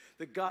saying.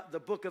 The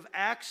book of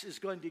Acts is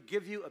going to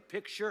give you a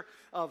picture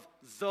of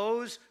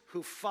those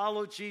who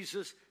follow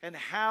Jesus and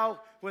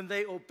how, when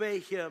they obey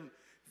him,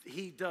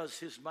 he does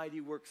his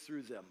mighty work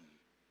through them.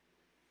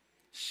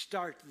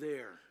 Start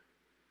there.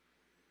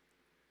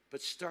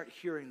 But start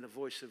hearing the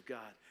voice of God.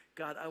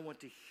 God, I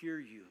want to hear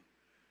you.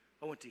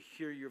 I want to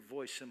hear your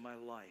voice in my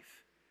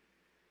life.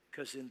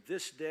 Because in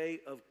this day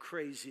of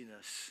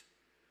craziness,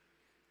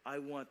 I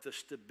want the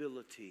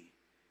stability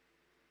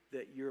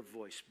that your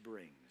voice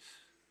brings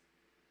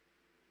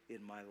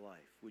in my life.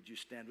 Would you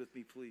stand with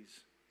me, please?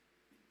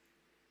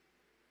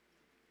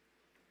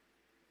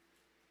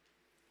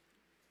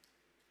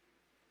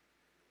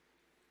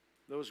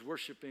 Those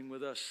worshiping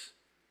with us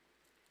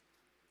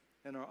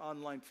and our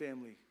online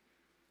family,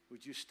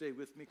 would you stay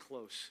with me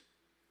close?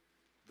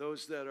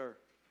 Those that are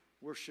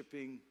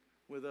worshiping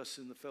with us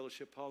in the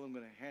fellowship hall, I'm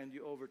going to hand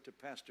you over to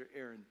Pastor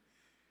Aaron.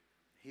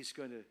 He's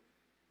going to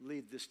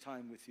lead this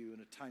time with you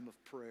in a time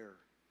of prayer.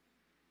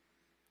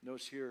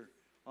 Those here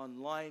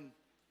online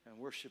and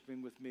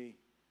worshiping with me,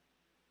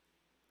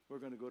 we're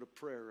going to go to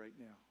prayer right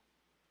now.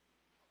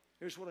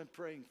 Here's what I'm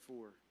praying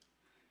for.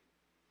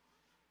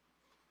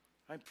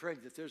 I'm praying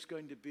that there's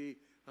going to be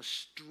a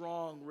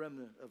strong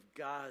remnant of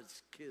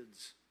God's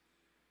kids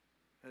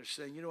that are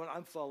saying, you know what,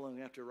 I'm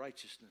following after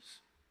righteousness.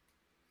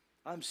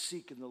 I'm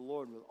seeking the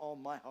Lord with all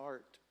my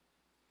heart.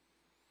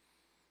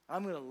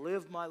 I'm going to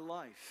live my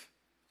life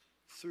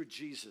through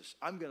Jesus.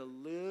 I'm going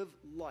to live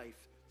life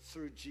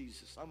through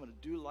Jesus. I'm going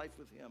to do life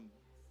with him.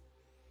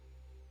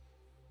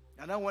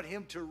 And I want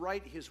him to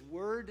write his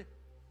word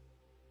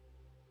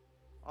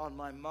on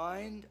my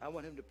mind. I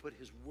want him to put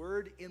his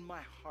word in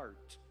my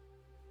heart.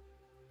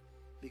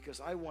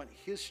 Because I want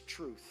his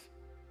truth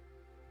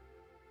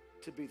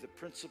to be the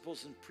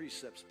principles and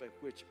precepts by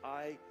which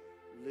I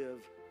live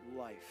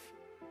life.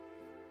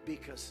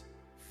 Because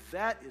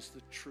that is the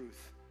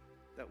truth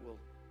that will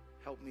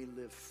help me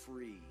live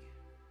free.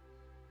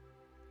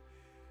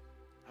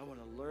 I want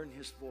to learn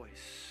his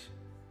voice.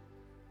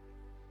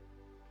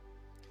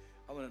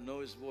 I want to know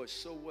his voice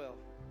so well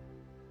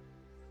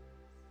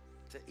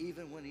that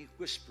even when he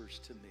whispers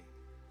to me,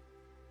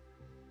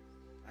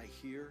 I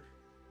hear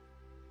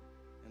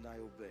and I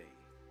obey.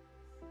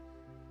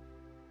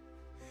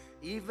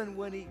 Even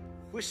when he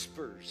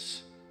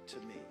whispers to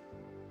me,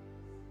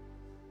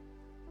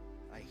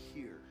 I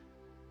hear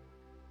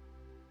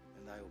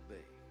and I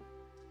obey.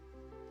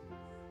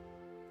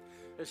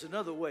 There's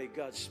another way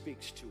God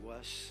speaks to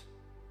us.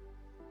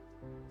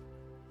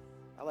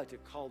 I like to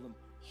call them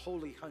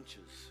holy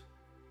hunches.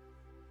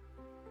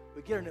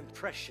 We get an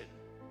impression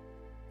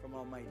from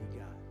Almighty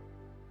God.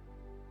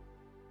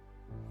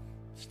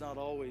 It's not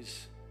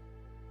always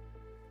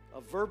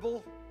a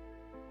verbal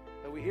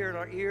that we hear in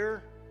our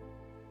ear.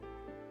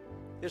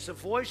 It's a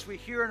voice we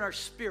hear in our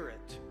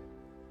spirit.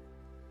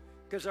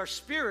 Because our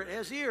spirit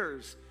has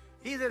ears.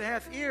 He that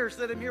hath ears,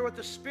 let him hear what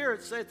the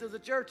Spirit saith to the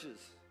churches.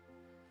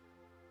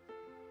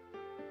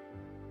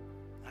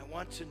 I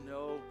want to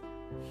know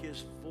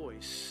his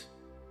voice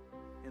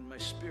in my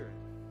spirit.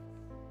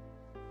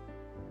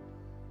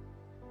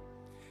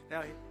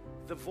 Now,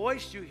 the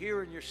voice you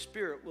hear in your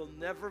spirit will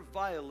never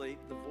violate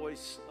the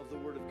voice of the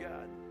Word of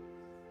God.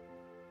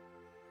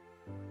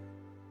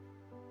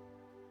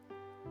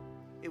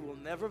 It will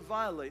never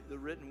violate the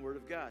written Word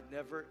of God.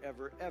 Never,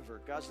 ever, ever.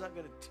 God's not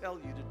going to tell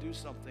you to do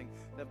something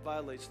that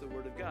violates the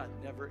Word of God.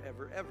 Never,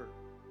 ever, ever.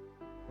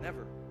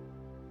 Never.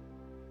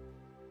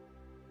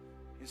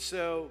 And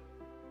so,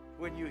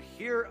 when you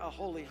hear a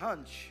holy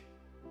hunch,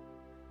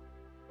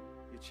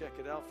 you check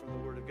it out from the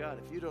Word of God.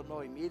 If you don't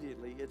know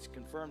immediately it's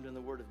confirmed in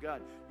the Word of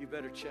God, you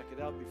better check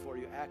it out before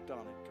you act on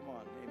it. Come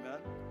on, amen?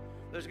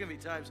 There's going to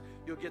be times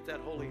you'll get that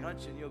holy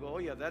hunch and you'll go, oh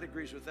yeah, that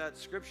agrees with that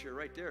scripture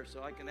right there,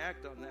 so I can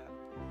act on that.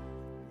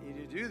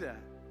 You do that.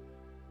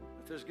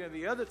 But there's going to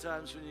be other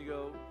times when you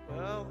go,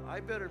 well, I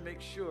better make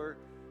sure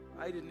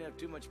I didn't have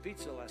too much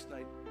pizza last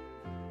night.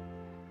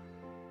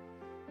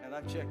 And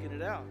I'm checking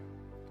it out.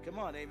 Come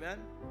on, amen?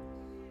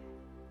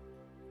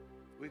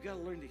 We've got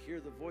to learn to hear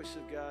the voice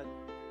of God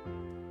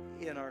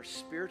in our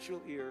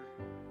spiritual ear.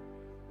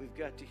 We've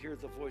got to hear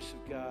the voice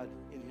of God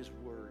in His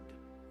Word.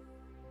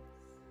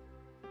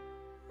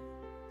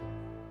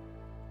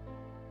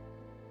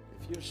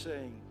 If you're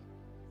saying,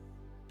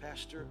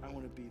 Pastor, I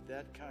want to be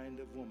that kind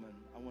of woman.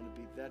 I want to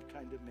be that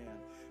kind of man.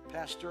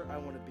 Pastor, I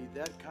want to be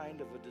that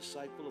kind of a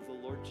disciple of the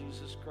Lord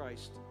Jesus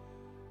Christ.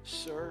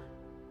 Sir,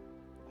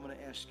 I'm going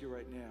to ask you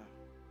right now,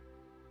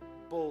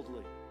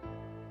 boldly,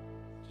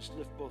 just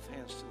lift both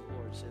hands to the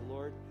Lord. Say,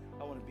 Lord,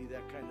 I want to be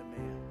that kind of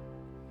man.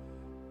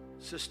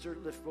 Sister,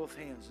 lift both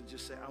hands and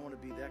just say, I want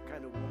to be that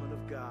kind of woman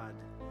of God.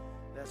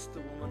 That's the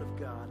woman of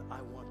God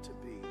I want to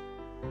be.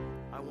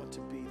 I want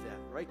to be that.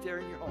 Right there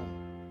in your home.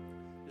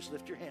 Just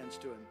lift your hands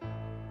to Him.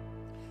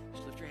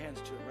 Just lift your hands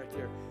to Him right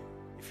there.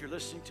 If you're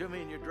listening to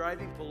me and you're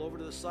driving, pull over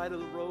to the side of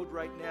the road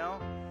right now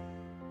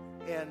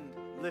and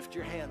lift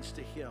your hands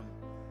to Him.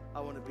 I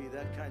want to be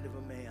that kind of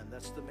a man.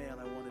 That's the man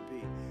I want to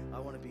be. I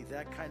want to be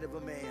that kind of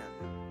a man.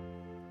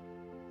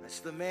 That's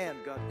the man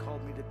God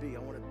called me to be. I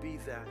want to be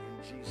that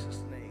in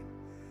Jesus' name.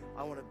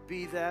 I want to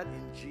be that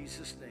in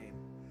Jesus' name.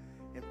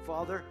 And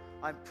Father,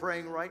 I'm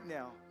praying right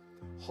now,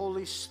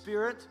 Holy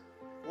Spirit,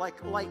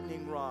 like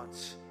lightning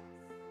rods,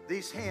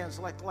 these hands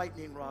like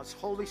lightning rods,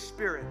 Holy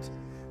Spirit,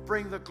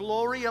 bring the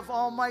glory of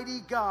Almighty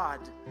God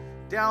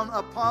down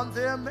upon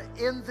them,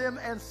 in them,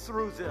 and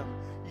through them.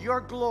 Your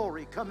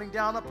glory coming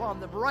down upon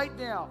them right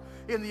now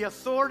in the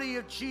authority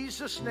of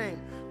Jesus'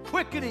 name,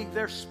 quickening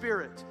their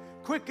spirit,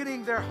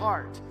 quickening their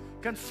heart,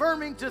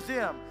 confirming to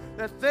them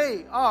that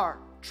they are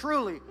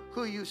truly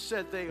who you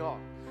said they are.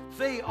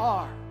 They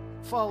are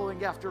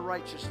following after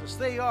righteousness.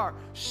 They are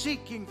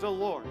seeking the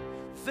Lord.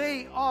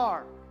 They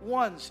are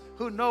ones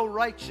who know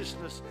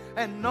righteousness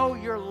and know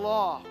your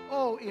law.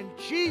 Oh, in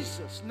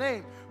Jesus'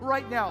 name,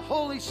 right now,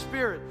 Holy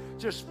Spirit,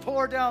 just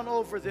pour down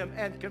over them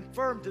and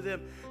confirm to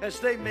them as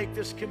they make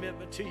this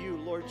commitment to you,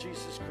 Lord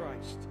Jesus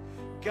Christ.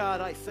 God,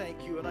 I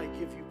thank you and I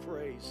give you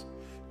praise.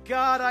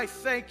 God, I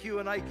thank you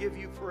and I give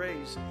you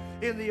praise.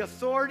 In the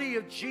authority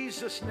of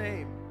Jesus'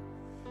 name,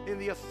 in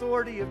the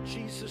authority of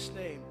Jesus'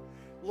 name,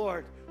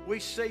 Lord, we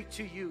say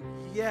to you,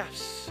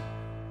 yes,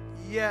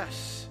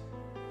 yes.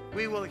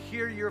 We will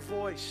hear your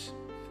voice.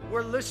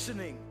 We're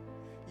listening.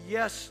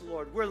 Yes,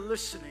 Lord, we're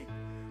listening.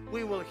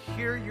 We will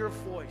hear your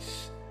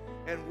voice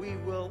and we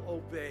will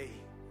obey.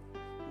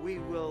 We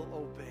will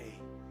obey.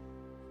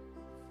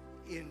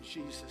 In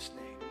Jesus'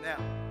 name. Now,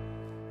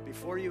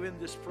 before you end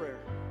this prayer,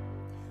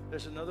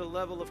 there's another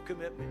level of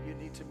commitment you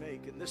need to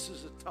make, and this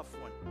is a tough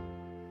one.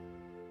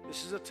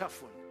 This is a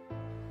tough one.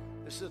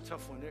 This is a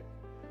tough one.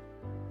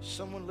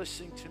 Someone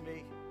listening to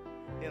me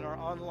in our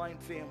online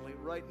family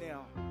right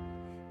now,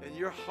 and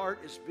your heart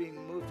is being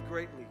moved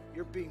greatly.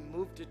 You're being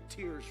moved to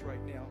tears right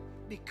now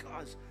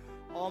because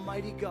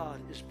Almighty God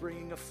is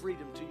bringing a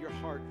freedom to your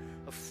heart,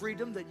 a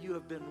freedom that you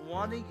have been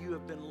wanting, you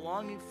have been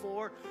longing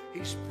for.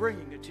 He's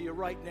bringing it to you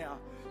right now.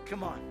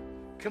 Come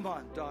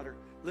on, daughter.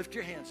 Lift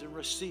your hands and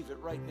receive it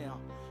right now.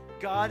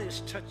 God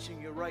is touching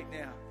you right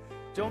now.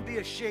 Don't be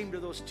ashamed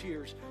of those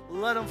tears.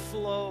 Let them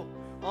flow.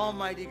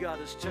 Almighty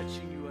God is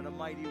touching you in a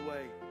mighty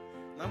way.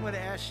 And I'm going to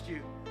ask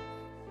you,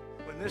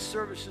 when this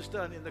service is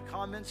done, in the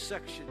comments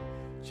section,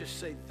 just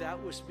say,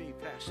 that was me,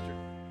 Pastor.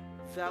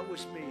 That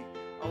was me.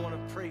 I want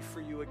to pray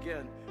for you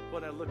again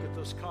when I look at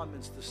those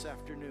comments this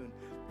afternoon.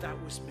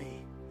 That was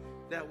me.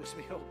 That was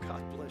me. Oh,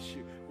 God bless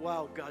you.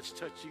 Wow, God's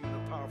touching you in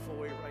a powerful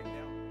way right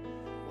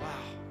now.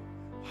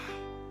 Wow.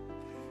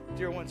 Wow.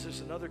 Dear ones,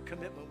 there's another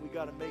commitment we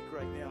got to make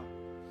right now.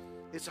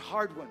 It's a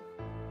hard one.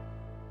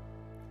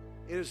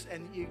 It is,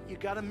 and you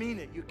got to mean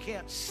it. You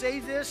can't say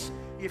this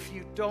if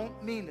you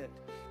don't mean it.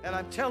 And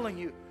I'm telling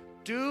you,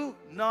 do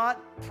not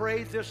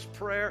pray this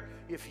prayer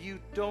if you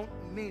don't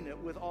mean it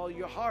with all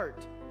your heart,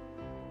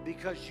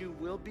 because you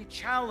will be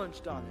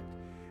challenged on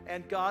it,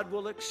 and God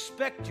will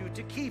expect you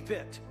to keep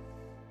it.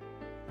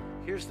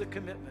 Here's the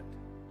commitment.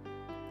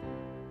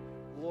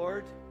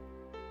 Lord,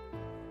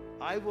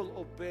 I will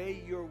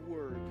obey your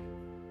word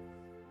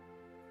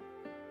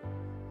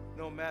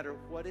no matter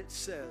what it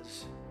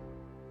says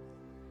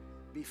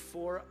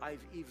before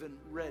I've even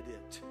read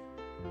it.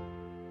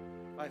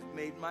 I've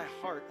made my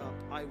heart up.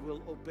 I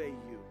will obey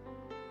you.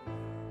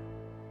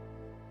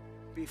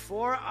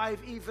 Before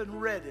I've even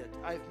read it,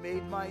 I've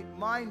made my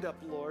mind up,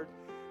 Lord.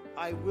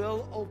 I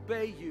will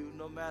obey you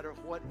no matter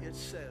what it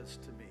says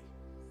to me.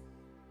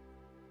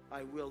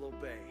 I will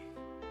obey.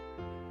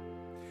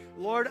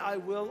 Lord, I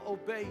will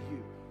obey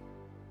you.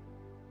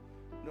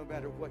 No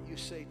matter what you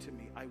say to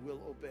me, I will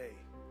obey.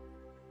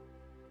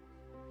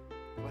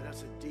 Boy,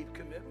 that's a deep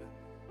commitment.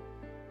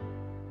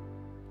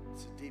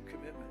 It's a deep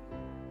commitment.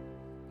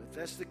 But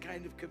that's the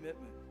kind of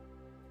commitment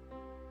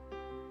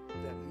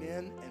that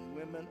men and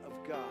women of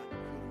God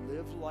who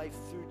live life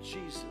through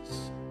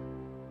Jesus,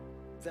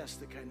 that's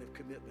the kind of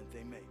commitment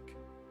they make.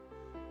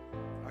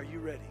 Are you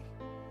ready?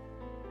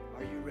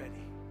 Are you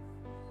ready?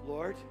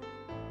 Lord,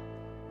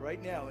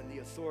 right now in the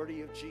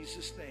authority of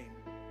Jesus' name,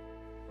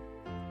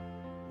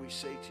 we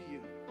say to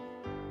you,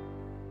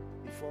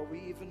 before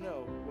we even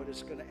know what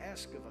it's going to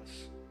ask of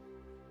us,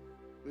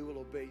 we will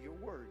obey your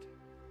word.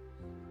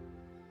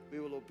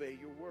 We will obey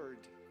your word.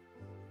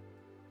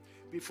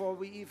 Before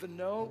we even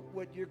know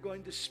what you're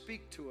going to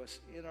speak to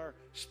us in our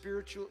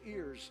spiritual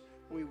ears,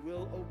 we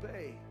will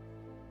obey.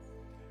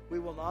 We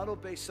will not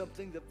obey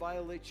something that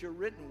violates your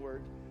written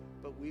word,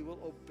 but we will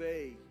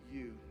obey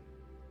you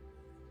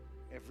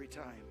every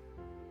time.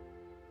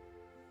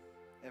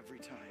 Every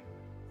time.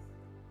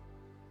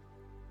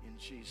 In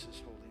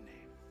Jesus' holy name.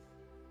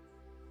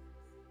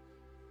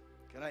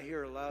 Can I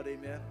hear a loud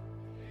amen?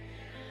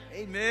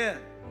 Amen.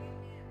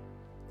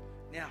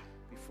 Now,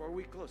 before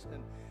we close,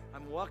 and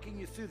I'm walking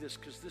you through this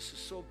because this is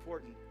so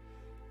important.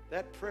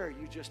 That prayer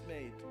you just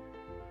made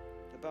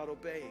about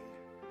obeying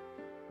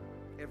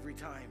every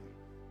time,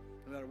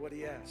 no matter what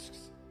he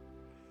asks.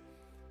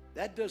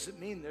 That doesn't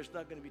mean there's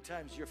not going to be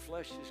times your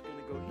flesh is going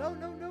to go, no,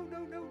 no, no,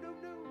 no, no, no,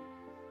 no.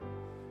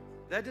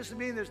 That doesn't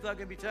mean there's not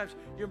going to be times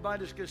your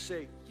mind is going to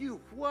say,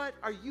 you what?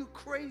 Are you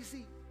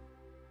crazy?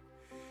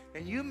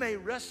 And you may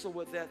wrestle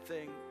with that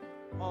thing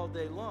all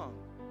day long.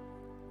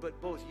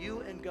 But both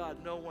you and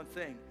God know one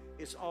thing.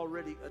 It's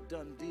already a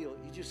done deal.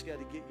 You just got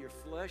to get your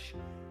flesh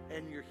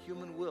and your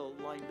human will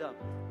lined up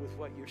with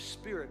what your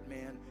spirit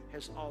man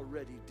has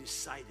already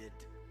decided.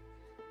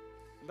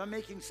 Am I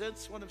making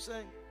sense what I'm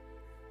saying?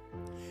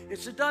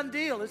 It's a done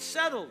deal. It's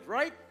settled,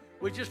 right?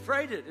 We just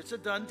prayed it. It's a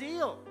done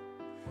deal.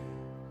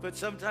 But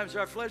sometimes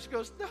our flesh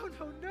goes, no,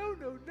 no, no,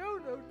 no, no,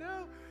 no,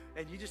 no.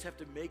 And you just have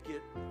to make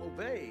it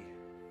obey.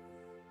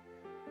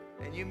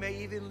 And you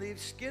may even leave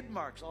skid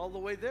marks all the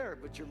way there,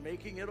 but you're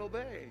making it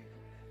obey.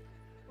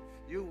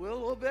 You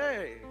will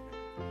obey.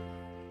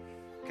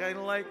 Kind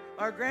of like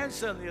our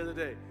grandson the other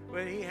day,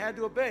 when he had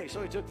to obey,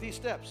 so he took these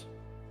steps.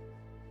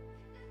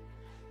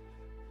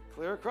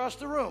 Clear across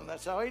the room.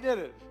 That's how he did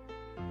it.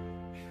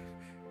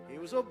 He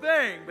was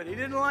obeying, but he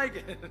didn't like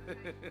it.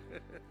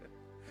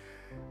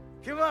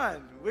 Come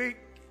on.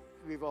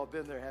 We've all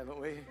been there, haven't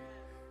we?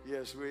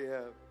 Yes, we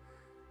have.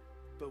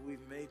 But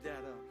we've made that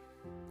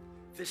up.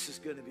 This is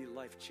going to be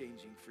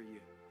life-changing for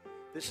you.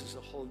 This is a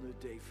whole new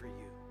day for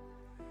you.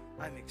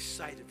 I'm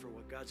excited for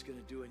what God's going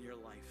to do in your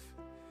life.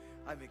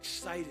 I'm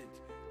excited,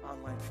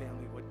 online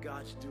family, what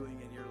God's doing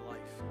in your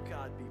life.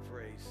 God be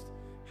praised.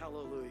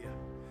 Hallelujah.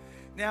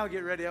 Now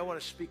get ready. I want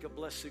to speak a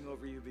blessing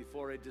over you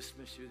before I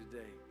dismiss you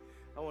today.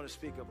 I want to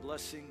speak a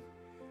blessing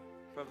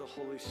from the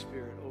Holy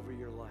Spirit over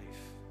your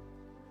life.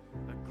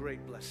 A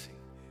great blessing.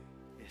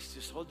 Yes,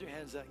 just hold your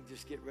hands out and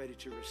just get ready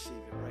to receive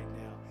it right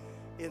now.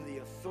 In the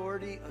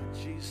authority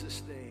of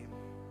Jesus' name,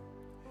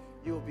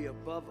 you will be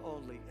above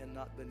only and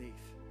not beneath.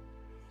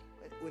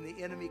 When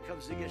the enemy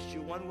comes against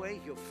you one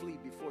way, he'll flee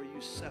before you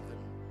seven.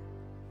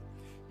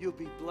 You'll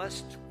be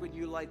blessed when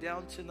you lie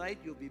down tonight.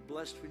 You'll be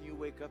blessed when you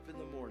wake up in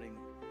the morning.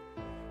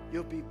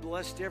 You'll be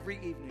blessed every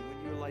evening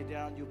when you lie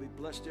down. You'll be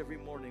blessed every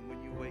morning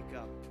when you wake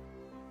up.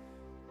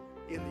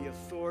 In the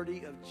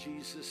authority of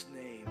Jesus'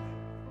 name,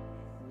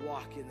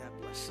 walk in that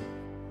blessing.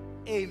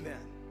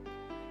 Amen.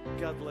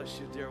 God bless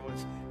you, dear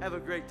ones. Have a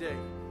great day.